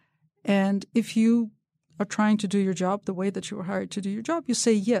 And if you are trying to do your job the way that you were hired to do your job, you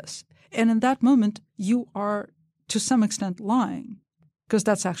say yes. And in that moment, you are to some extent lying, because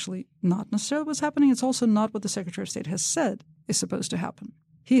that's actually not necessarily what's happening. It's also not what the Secretary of State has said is supposed to happen.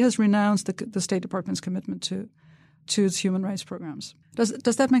 He has renounced the State Department's commitment to its human rights programs. Does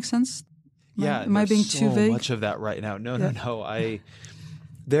that make sense? Am I being too vague? So much of that right now. No.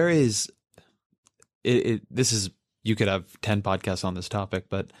 There is. This is. You could have 10 podcasts on this topic,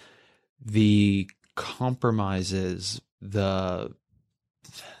 but the compromises, the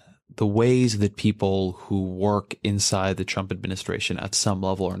ways that people who work inside the Trump administration at some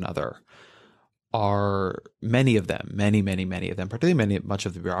level or another are, many of them, many of them, particularly much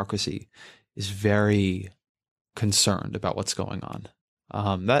of the bureaucracy, is very concerned about what's going on.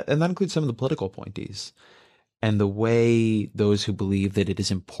 That includes some of the political appointees, and the way those who believe that it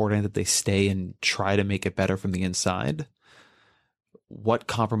is important that they stay and try to make it better from the inside, what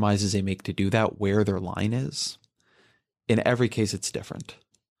compromises they make to do that, where their line is. In every case, it's different.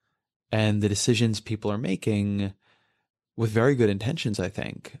 And the decisions people are making with very good intentions, I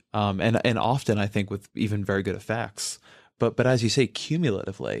think, and often I think with even very good effects. But as you say,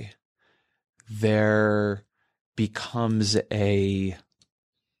 cumulatively, there becomes a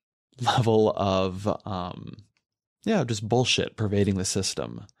level of just bullshit pervading the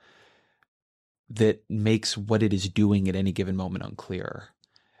system that makes what it is doing at any given moment unclear.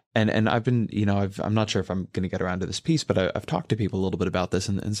 And I've been, I'm not sure if I'm going to get around to this piece, but I've talked to people a little bit about this,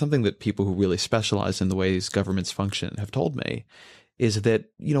 and something that people who really specialize in the ways governments function have told me is that,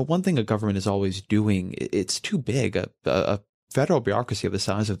 one thing a government is always doing, it's too big. A federal bureaucracy of the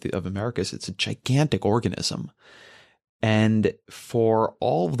size of America, it's a gigantic organism. And for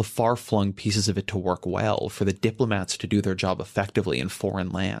all of the far-flung pieces of it to work well, for the diplomats to do their job effectively in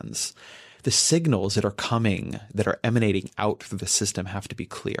foreign lands, the signals that are coming, that are emanating out through the system have to be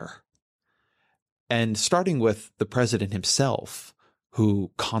clear. And starting with the president himself, who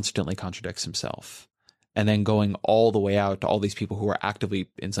constantly contradicts himself, and then going all the way out to all these people who are actively,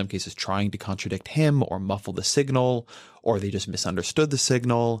 in some cases, trying to contradict him or muffle the signal, or they just misunderstood the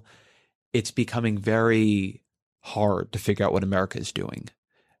signal. It's becoming very hard to figure out what America is doing.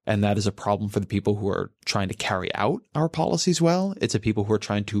 And that is a problem for the people who are trying to carry out our policies well. It's a people who are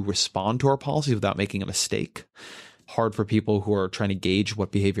trying to respond to our policies without making a mistake. Hard for people who are trying to gauge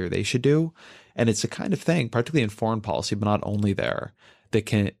what behavior they should do. And it's a kind of thing, particularly in foreign policy, but not only there, that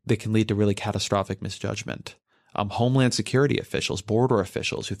can lead to really catastrophic misjudgment. Homeland security officials, border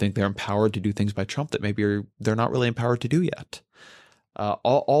officials who think they're empowered to do things by Trump that maybe they're not really empowered to do yet.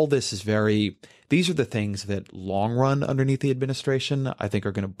 All this is these are the things that long run underneath the administration, I think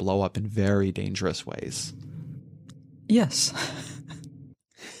are going to blow up in very dangerous ways. Yes.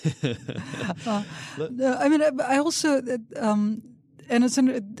 I also, and it's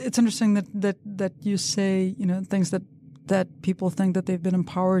interesting that you say, things that people think that they've been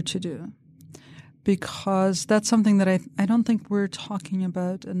empowered to do, because that's something that I don't think we're talking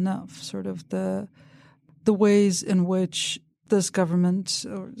about enough, sort of the ways in which this government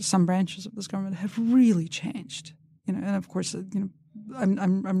or some branches of this government have really changed, and of course,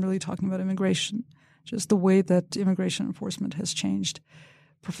 I'm really talking about immigration, just the way that immigration enforcement has changed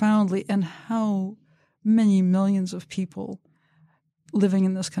profoundly, and how many millions of people living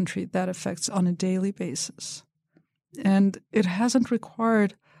in this country that affects on a daily basis. And it hasn't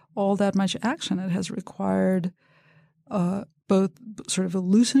required all that much action. It has required both sort of a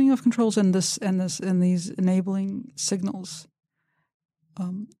loosening of controls and these enabling signals.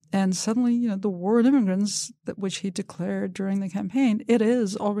 And suddenly, the war on immigrants, which he declared during the campaign, it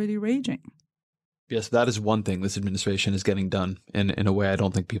is already raging. Yes, that is one thing this administration is getting done in a way I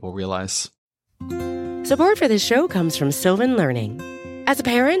don't think people realize. Support for this show comes from Sylvan Learning. As a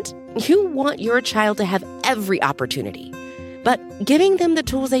parent, you want your child to have every opportunity, but giving them the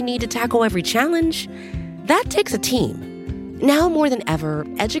tools they need to tackle every challenge, that takes a team. Now more than ever,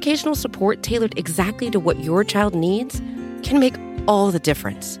 educational support tailored exactly to what your child needs can make all the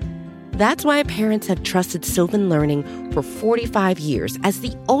difference. That's why parents have trusted Sylvan Learning for 45 years as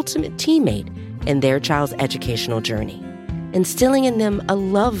the ultimate teammate in their child's educational journey, instilling in them a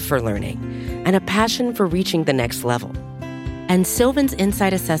love for learning and a passion for reaching the next level. And Sylvan's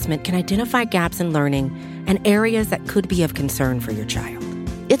Insight Assessment can identify gaps in learning and areas that could be of concern for your child.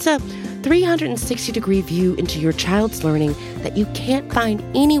 It's a 360-degree view into your child's learning that you can't find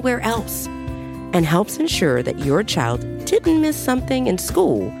anywhere else, and helps ensure that your child didn't miss something in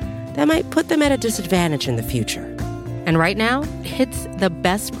school that might put them at a disadvantage in the future. And right now, it's the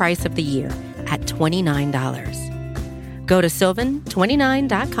best price of the year at $29. Go to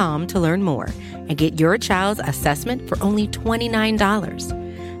sylvan29.com to learn more and get your child's assessment for only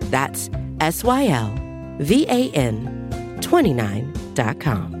 $29. That's SYLVAN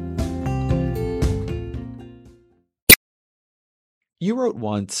 29.com. You wrote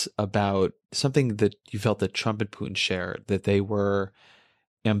once about something that you felt that Trump and Putin shared, that they were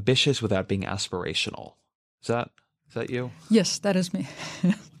ambitious without being aspirational. Is that you? Yes, that is me.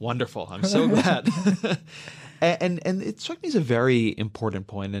 Wonderful. I'm so glad. And it struck me as a very important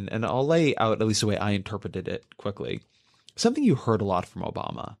point, and I'll lay out at least the way I interpreted it quickly. Something you heard a lot from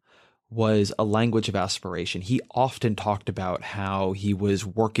Obama was a language of aspiration. He often talked about how he was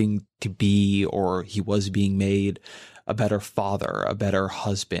working to be, or he was being made, a better father, a better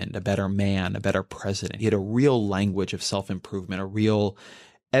husband, a better man, a better president. He had a real language of self-improvement, a real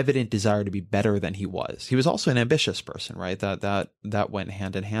evident desire to be better than he was. He was also an ambitious person, right? That went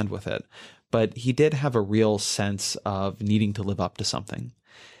hand in hand with it. But he did have a real sense of needing to live up to something.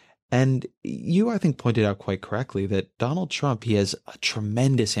 And you, I think, pointed out quite correctly that Donald Trump, he has a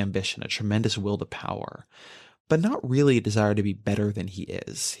tremendous ambition, a tremendous will to power, but not really a desire to be better than he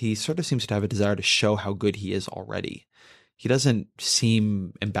is. He sort of seems to have a desire to show how good he is already. He doesn't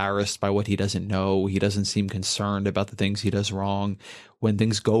seem embarrassed by what he doesn't know. He doesn't seem concerned about the things he does wrong. When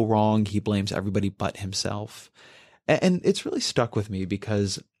things go wrong, he blames everybody but himself. And it's really stuck with me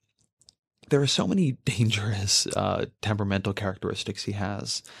because there are so many dangerous temperamental characteristics he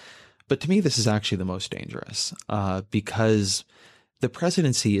has. But to me, this is actually the most dangerous because the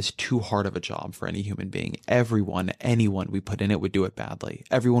presidency is too hard of a job for any human being. Anyone we put in it would do it badly.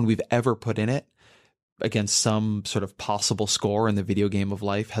 Everyone we've ever put in it against some sort of possible score in the video game of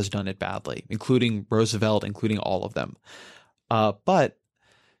life has done it badly, including Roosevelt, including all of them. But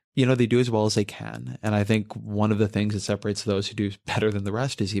they do as well as they can. And I think one of the things that separates those who do better than the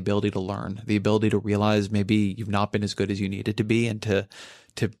rest is the ability to learn, the ability to realize maybe you've not been as good as you needed to be, and to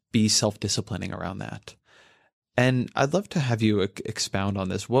be self-disciplining around that. And I'd love to have you expound on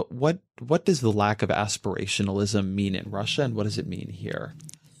this. What does the lack of aspirationalism mean in Russia, and what does it mean here?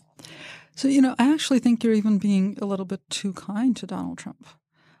 So, I actually think you're even being a little bit too kind to Donald Trump.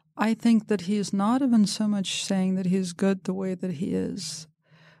 I think that he is not even so much saying that he's good the way that he is,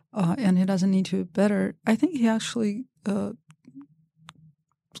 and he doesn't need to be better. I think he actually,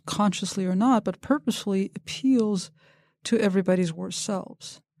 consciously or not, but purposefully appeals to everybody's worst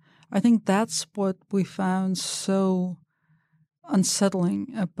selves. I think that's what we found so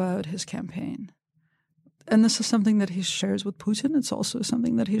unsettling about his campaign. And this is something that he shares with Putin. It's also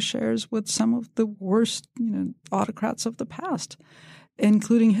something that he shares with some of the worst, autocrats of the past,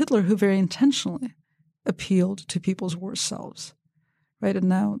 including Hitler, who very intentionally appealed to people's worst selves. Right? And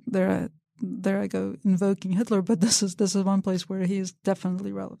now there I go invoking Hitler, but this is one place where he is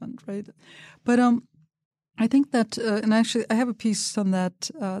definitely relevant, right? But I think that, and actually I have a piece on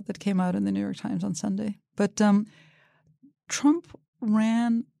that that came out in the New York Times on Sunday. But Trump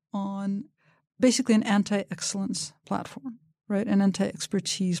ran on basically an anti-excellence platform, right? An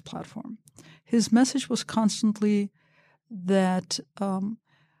anti-expertise platform. His message was constantly that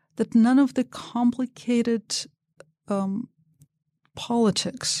that none of the complicated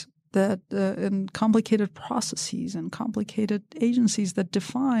politics and complicated processes and complicated agencies that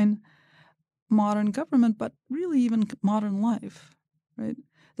define modern government, but really even modern life, right?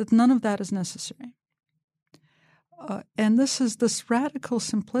 That none of that is necessary. And this radical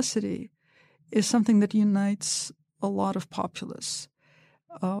simplicity is something that unites a lot of populists.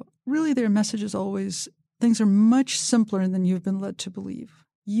 Really, their message is always, things are much simpler than you've been led to believe.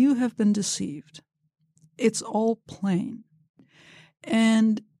 You have been deceived. It's all plain.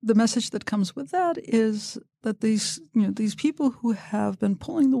 And the message that comes with that is that these people who have been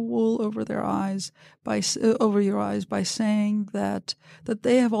pulling the wool over their eyes over your eyes by saying that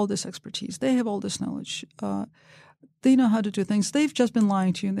they have all this expertise, they have all this knowledge, they know how to do things. They've just been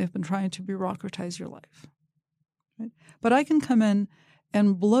lying to you, and they've been trying to bureaucratize your life. Right? But I can come in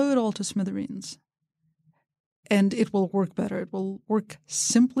and blow it all to smithereens, and it will work better. It will work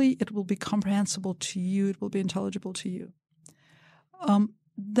simply. It will be comprehensible to you. It will be intelligible to you.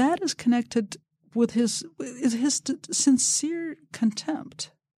 That is connected with his sincere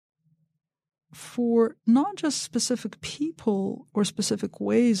contempt for not just specific people or specific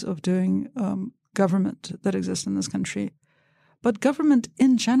ways of doing government that exist in this country, but government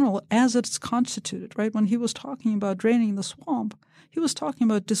in general as it's constituted, right? When he was talking about draining the swamp, he was talking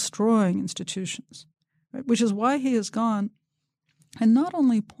about destroying institutions, right? Which is why he has gone and not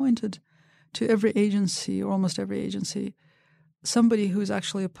only pointed to every agency or almost every agency somebody who's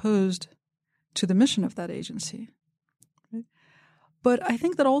actually opposed to the mission of that agency. Right? But I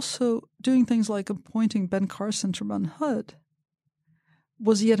think that also doing things like appointing Ben Carson to run HUD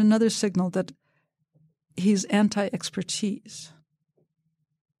was yet another signal that he's anti-expertise.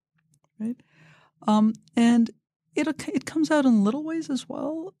 Right? And it comes out in little ways as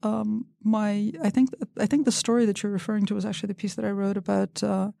well. I think the story that you're referring to was actually the piece that I wrote about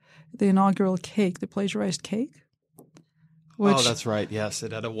the inaugural cake, the plagiarized cake. Oh, that's right. Yes,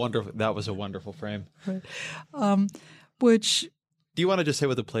 that was a wonderful frame. Right. Which. Do you want to just say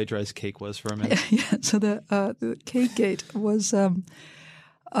what the plagiarized cake was for a minute? Yeah. So the cake gate was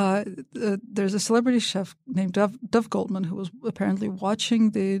there's a celebrity chef named Dove Goldman who was apparently watching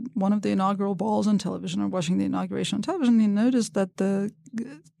one of the inaugural balls on television or watching the inauguration on television. He noticed that the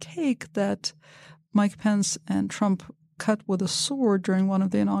cake that Mike Pence and Trump cut with a sword during one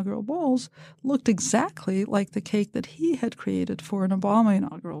of the inaugural balls looked exactly like the cake that he had created for an Obama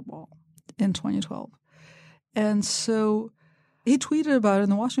inaugural ball in 2012. And so he tweeted about it,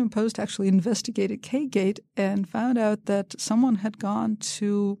 and the Washington Post actually investigated Cakegate and found out that someone had gone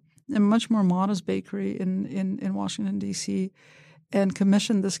to a much more modest bakery in Washington, D.C. and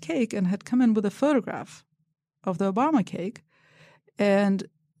commissioned this cake and had come in with a photograph of the Obama cake. And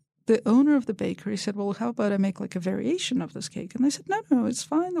the owner of the bakery said, well, how about I make like a variation of this cake? And they said, no, it's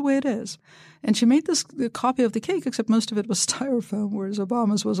fine the way it is. And she made this copy of the cake, except most of it was styrofoam, whereas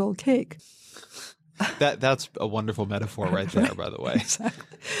Obama's was all cake. That's a wonderful metaphor right there, by the way.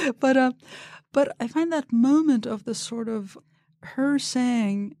 Exactly. But I find that moment of the sort of her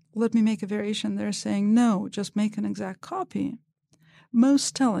saying, let me make a variation, they're saying, no, just make an exact copy,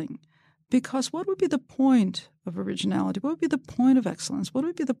 most telling. Because what would be the point of originality? What would be the point of excellence? What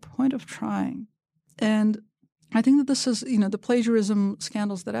would be the point of trying? And I think that this is, the plagiarism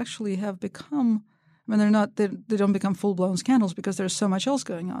scandals that actually have become, they don't become full-blown scandals because there's so much else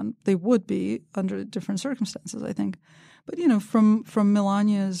going on. They would be under different circumstances, I think. But, from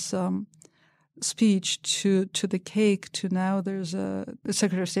Melania's speech to the cake to now there's a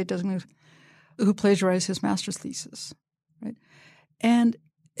Secretary of State designate who plagiarized his master's thesis, right? And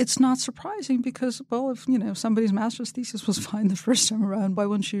it's not surprising because, well, if somebody's master's thesis was fine the first time around, why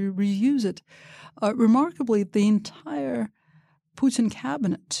wouldn't you reuse it? Remarkably, the entire Putin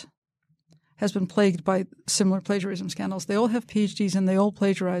cabinet has been plagued by similar plagiarism scandals. They all have PhDs and they all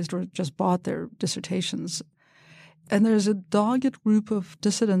plagiarized or just bought their dissertations. And there's a dogged group of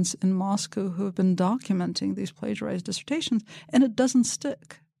dissidents in Moscow who have been documenting these plagiarized dissertations, and it doesn't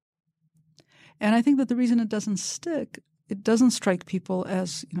stick. And I think that the reason it doesn't stick, it doesn't strike people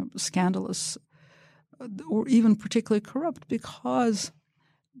as scandalous or even particularly corrupt because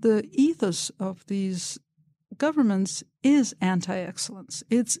the ethos of these governments is anti-excellence.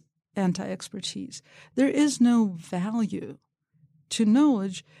 It's anti-expertise. There is no value to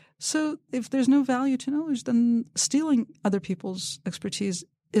knowledge. So if there's no value to knowledge, then stealing other people's expertise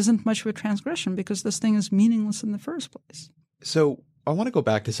isn't much of a transgression because this thing is meaningless in the first place. So I want to go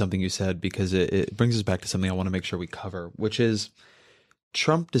back to something you said because it brings us back to something I want to make sure we cover, which is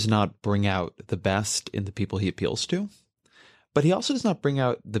Trump does not bring out the best in the people he appeals to, but he also does not bring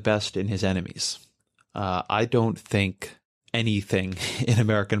out the best in his enemies. I don't think anything in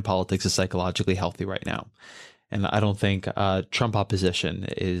American politics is psychologically healthy right now. And I don't think Trump opposition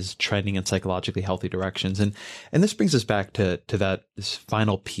is trending in psychologically healthy directions. And this brings us back to this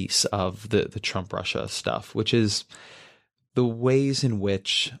final piece of the Trump-Russia stuff, which is the ways in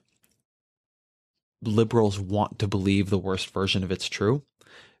which liberals want to believe the worst version of it's true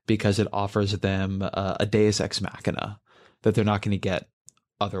because it offers them a deus ex machina that they're not going to get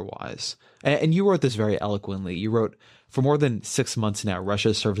otherwise. And you wrote this very eloquently. You wrote, for more than 6 months now, Russia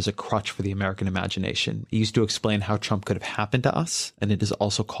has served as a crutch for the American imagination. It used to explain how Trump could have happened to us, and it is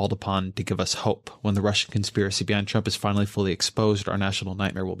also called upon to give us hope. When the Russian conspiracy behind Trump is finally fully exposed, our national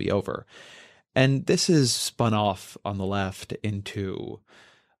nightmare will be over. And this is spun off on the left into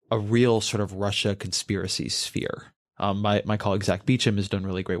a real sort of Russia conspiracy sphere. My colleague Zach Beecham has done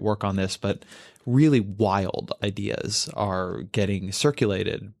really great work on this, but really wild ideas are getting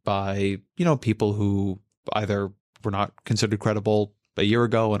circulated by, people who either were not considered credible a year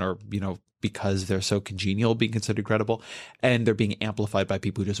ago and are, because they're so congenial being considered credible, and they're being amplified by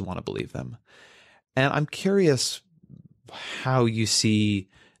people who just want to believe them. And I'm curious how you see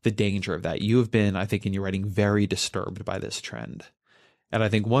the danger of that. You have been, I think, in your writing, very disturbed by this trend. And I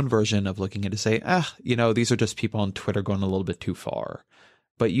think one version of looking at it is say, these are just people on Twitter going a little bit too far.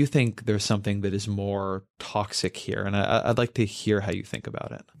 But you think there's something that is more toxic here. And I'd like to hear how you think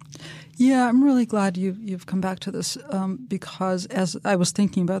about it. Yeah, I'm really glad you've come back to this because as I was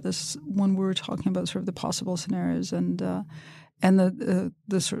thinking about this when we were talking about sort of the possible scenarios and the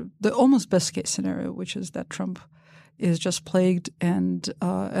sort of the almost best case scenario, which is that Trump is just plagued and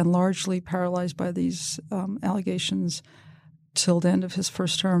largely paralyzed by these allegations till the end of his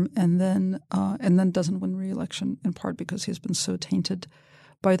first term, and then doesn't win re-election in part because he's been so tainted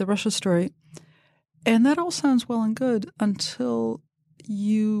by the Russia story. And that all sounds well and good until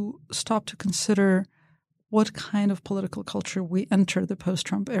you stop to consider what kind of political culture we enter the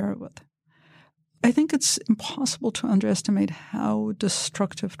post-Trump era with. I think it's impossible to underestimate how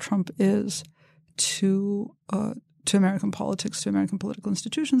destructive Trump is to American politics, to American political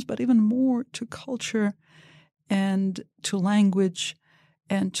institutions, but even more to culture and to language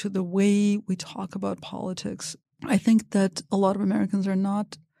and to the way we talk about politics. I think that a lot of Americans are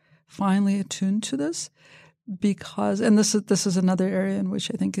not finely attuned to this because, and this is another area in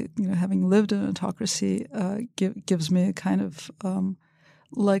which I think, having lived in an autocracy gives me a kind of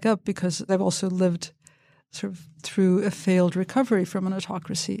leg up because I've also lived sort of through a failed recovery from an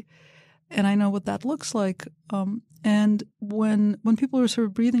autocracy. And I know what that looks like. And when people are sort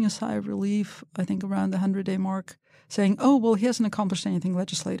of breathing a sigh of relief, I think around the 100-day mark, saying, oh, well, he hasn't accomplished anything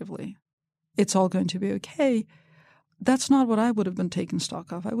legislatively, it's all going to be okay, that's not what I would have been taking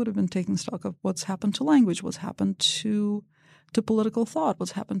stock of. I would have been taking stock of what's happened to language, what's happened to political thought,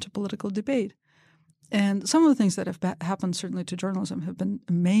 what's happened to political debate. And some of the things that have happened certainly to journalism have been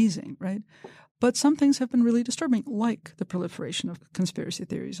amazing, right? But some things have been really disturbing, like the proliferation of conspiracy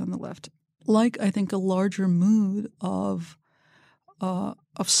theories on the left, like I think a larger mood of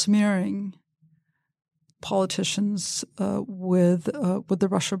smearing politicians with the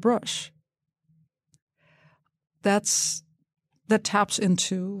Russia brush. That's that taps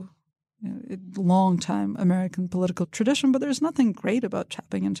into a long-time American political tradition, but there's nothing great about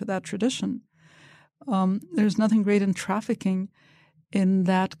tapping into that tradition. There's nothing great in trafficking in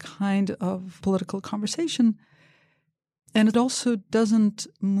that kind of political conversation. And it also doesn't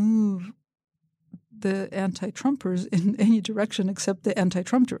move the anti-Trumpers in any direction except the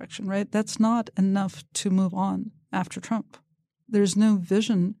anti-Trump direction, right? That's not enough to move on after Trump. There's no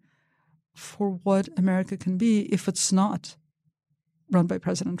vision for what America can be if it's not run by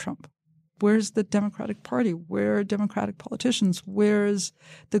President Trump. Where's the Democratic Party? Where are Democratic politicians? Where's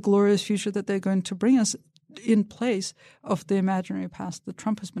the glorious future that they're going to bring us in place of the imaginary past that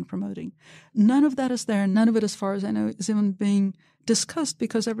Trump has been promoting? None of that is there. None of it, as far as I know, is even being discussed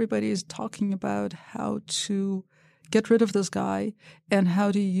because everybody is talking about how to get rid of this guy and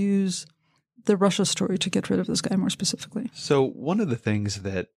how to use the Russia story to get rid of this guy more specifically. So one of the things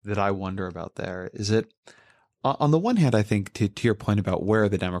that I wonder about there is that on the one hand, I think to your point about where are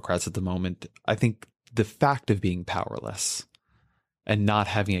the Democrats at the moment, I think the fact of being powerless and not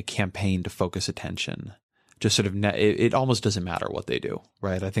having a campaign to focus attention just sort of it almost doesn't matter what they do,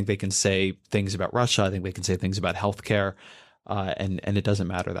 right? I think they can say things about Russia. I think they can say things about healthcare, and it doesn't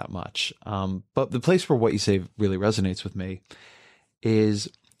matter that much. But the place where what you say really resonates with me is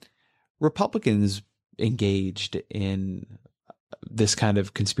Republicans engaged in this kind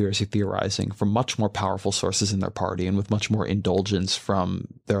of conspiracy theorizing from much more powerful sources in their party and with much more indulgence from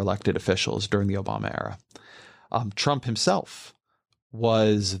their elected officials during the Obama era. Trump himself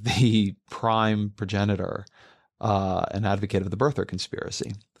was the prime progenitor and advocate of the birther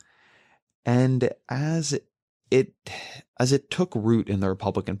conspiracy. And as it took root in the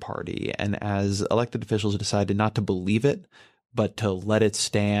Republican Party and as elected officials decided not to believe it, but to let it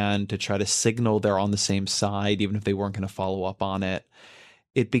stand, to try to signal they're on the same side, even if they weren't going to follow up on it,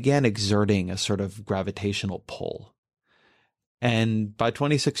 it began exerting a sort of gravitational pull. And by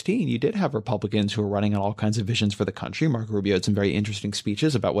 2016, you did have Republicans who were running on all kinds of visions for the country. Marco Rubio had some very interesting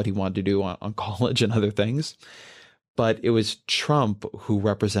speeches about what he wanted to do on college and other things. But it was Trump who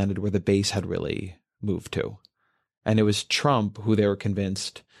represented where the base had really moved to. And it was Trump who they were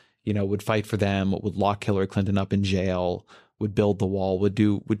convinced, would fight for them, would lock Hillary Clinton up in jail, would build the wall, would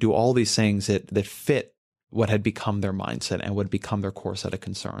do all these things that fit what had become their mindset and would become their core set of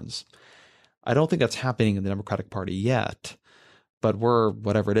concerns. I don't think that's happening in the Democratic Party yet, but we're,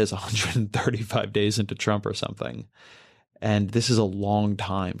 whatever it is, 135 days into Trump or something. And this is a long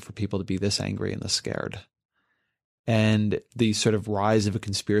time for people to be this angry and this scared. And the sort of rise of a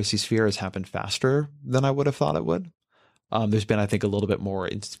conspiracy sphere has happened faster than I would have thought it would. There's been, I think, a little bit more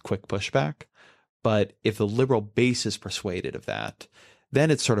quick pushback. But if the liberal base is persuaded of that, then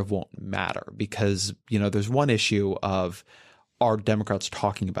it sort of won't matter because, there's one issue of are Democrats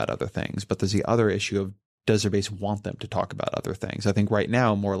talking about other things, but there's the other issue of does their base want them to talk about other things? I think right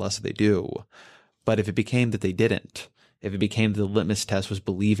now, more or less, they do. But if it became that they didn't, if it became the litmus test was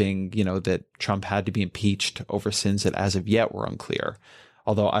believing, that Trump had to be impeached over sins that as of yet were unclear,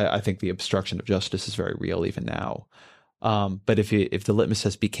 although I think the obstruction of justice is very real even now. But if the litmus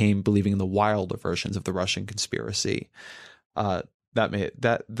test became believing in the wilder versions of the Russian conspiracy,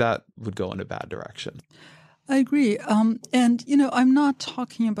 that would go in a bad direction. I agree. And, I'm not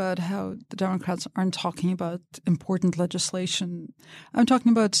talking about how the Democrats aren't talking about important legislation. I'm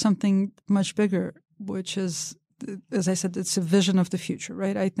talking about something much bigger, which is, as I said, it's a vision of the future,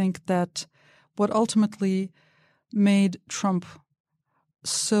 right? I think that what ultimately made Trump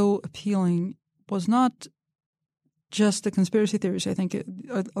so appealing was not just the conspiracy theories. I think,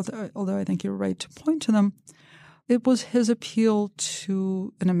 although I think you're right to point to them, it was his appeal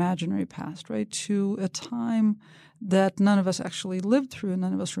to an imaginary past, right? To a time that none of us actually lived through and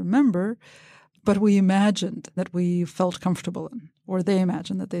none of us remember, but we imagined that we felt comfortable in, or they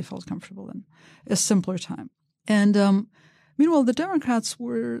imagined that they felt comfortable in, a simpler time. And meanwhile, the Democrats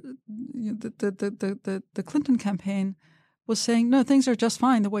were, the Clinton campaign was saying, no, things are just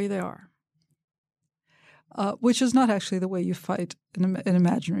fine the way they are. Which is not actually the way you fight an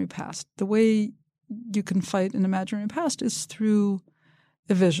imaginary past. The way you can fight an imaginary past is through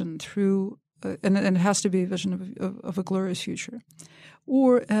a vision, and it has to be a vision of a glorious future.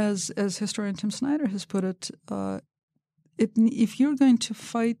 Or as historian Tim Snyder has put it, if you're going to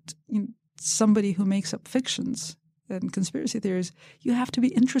fight somebody who makes up fictions and conspiracy theories, you have to be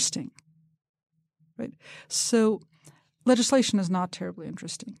interesting, right? So legislation is not terribly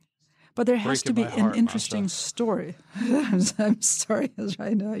interesting. But there has to be an interesting story. I'm sorry,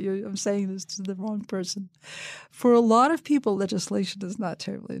 I know I'm saying this to the wrong person. For a lot of people, legislation is not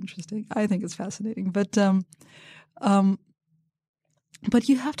terribly interesting. I think it's fascinating, but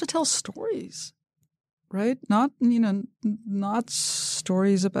you have to tell stories, right? Not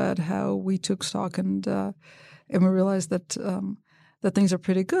stories about how we took stock and we realized that that things are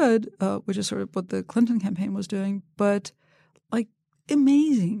pretty good, which is sort of what the Clinton campaign was doing, but like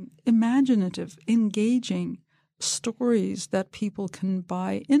amazing, imaginative, engaging stories that people can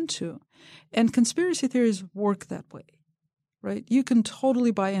buy into. And conspiracy theories work that way, right? You can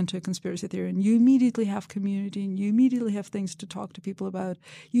totally buy into a conspiracy theory and you immediately have community and you immediately have things to talk to people about.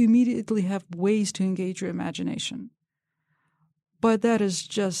 You immediately have ways to engage your imagination. But that is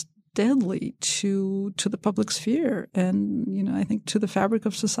just deadly to the public sphere and, I think to the fabric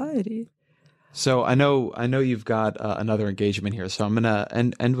of society. So I know you've got another engagement here. So I'm going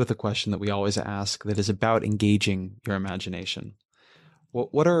to end with a question that we always ask that is about engaging your imagination.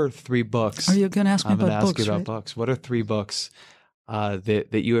 What are 3 books? Are you going to ask me about books? I'm going to ask you about right? books. What are 3 books that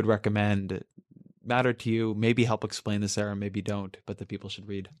you would recommend, matter to you, maybe help explain this era, maybe don't, but that people should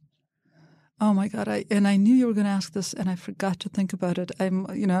read? Oh my God! I knew you were going to ask this, and I forgot to think about it. I'm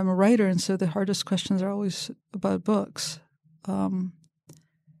a writer, and so the hardest questions are always about books.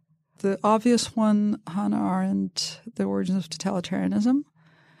 The obvious one, Hannah Arendt, The Origins of Totalitarianism,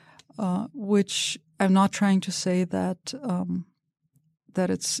 which I'm not trying to say that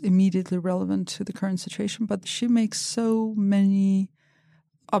it's immediately relevant to the current situation, but she makes so many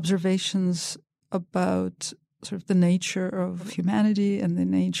observations about sort of the nature of humanity and the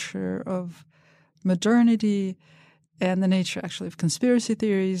nature of modernity and the nature actually of conspiracy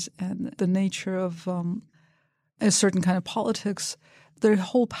theories and the nature of a certain kind of politics. There are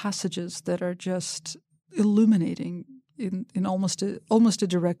whole passages that are just illuminating in almost a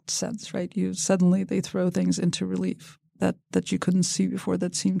direct sense, right? They throw things into relief that you couldn't see before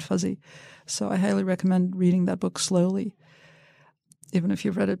that seemed fuzzy. So I highly recommend reading that book slowly, even if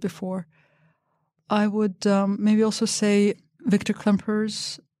you've read it before. I would maybe also say Victor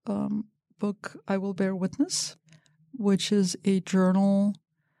Klemper's book, I Will Bear Witness, which is a journal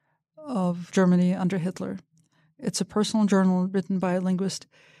of Germany under Hitler. It's a personal journal written by a linguist.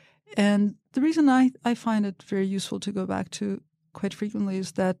 And the reason I find it very useful to go back to quite frequently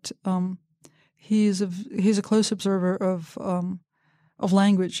is that he's a close observer of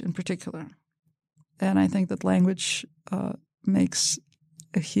language in particular. And I think that language makes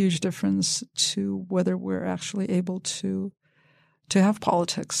a huge difference to whether we're actually able to have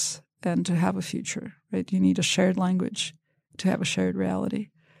politics and to have a future, right? You need a shared language to have a shared reality.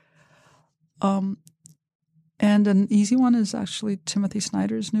 And an easy one is actually Timothy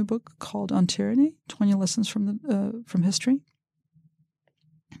Snyder's new book called On Tyranny, 20 Lessons from History,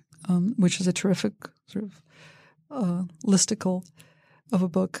 which is a terrific sort of listicle of a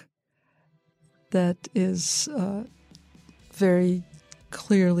book that is very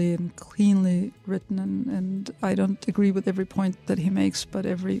clearly and cleanly written, and I don't agree with every point that he makes, but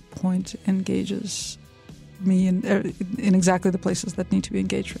every point engages me in exactly the places that need to be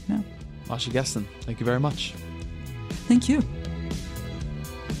engaged right now. Masha Gessen, thank you very much. Thank you.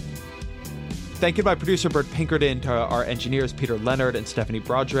 Thank you to my producer, Bert Pinkerton, to our engineers, Peter Leonard and Stephanie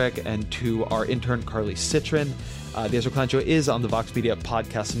Broderick, and to our intern, Carly Citrin. The Ezra Klein Show is on the Vox Media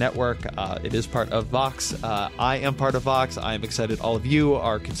Podcast Network. It is part of Vox. I am part of Vox. I am excited all of you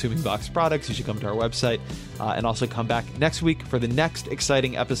are consuming Vox products. You should come to our website and also come back next week for the next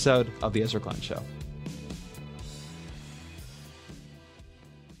exciting episode of The Ezra Klein Show.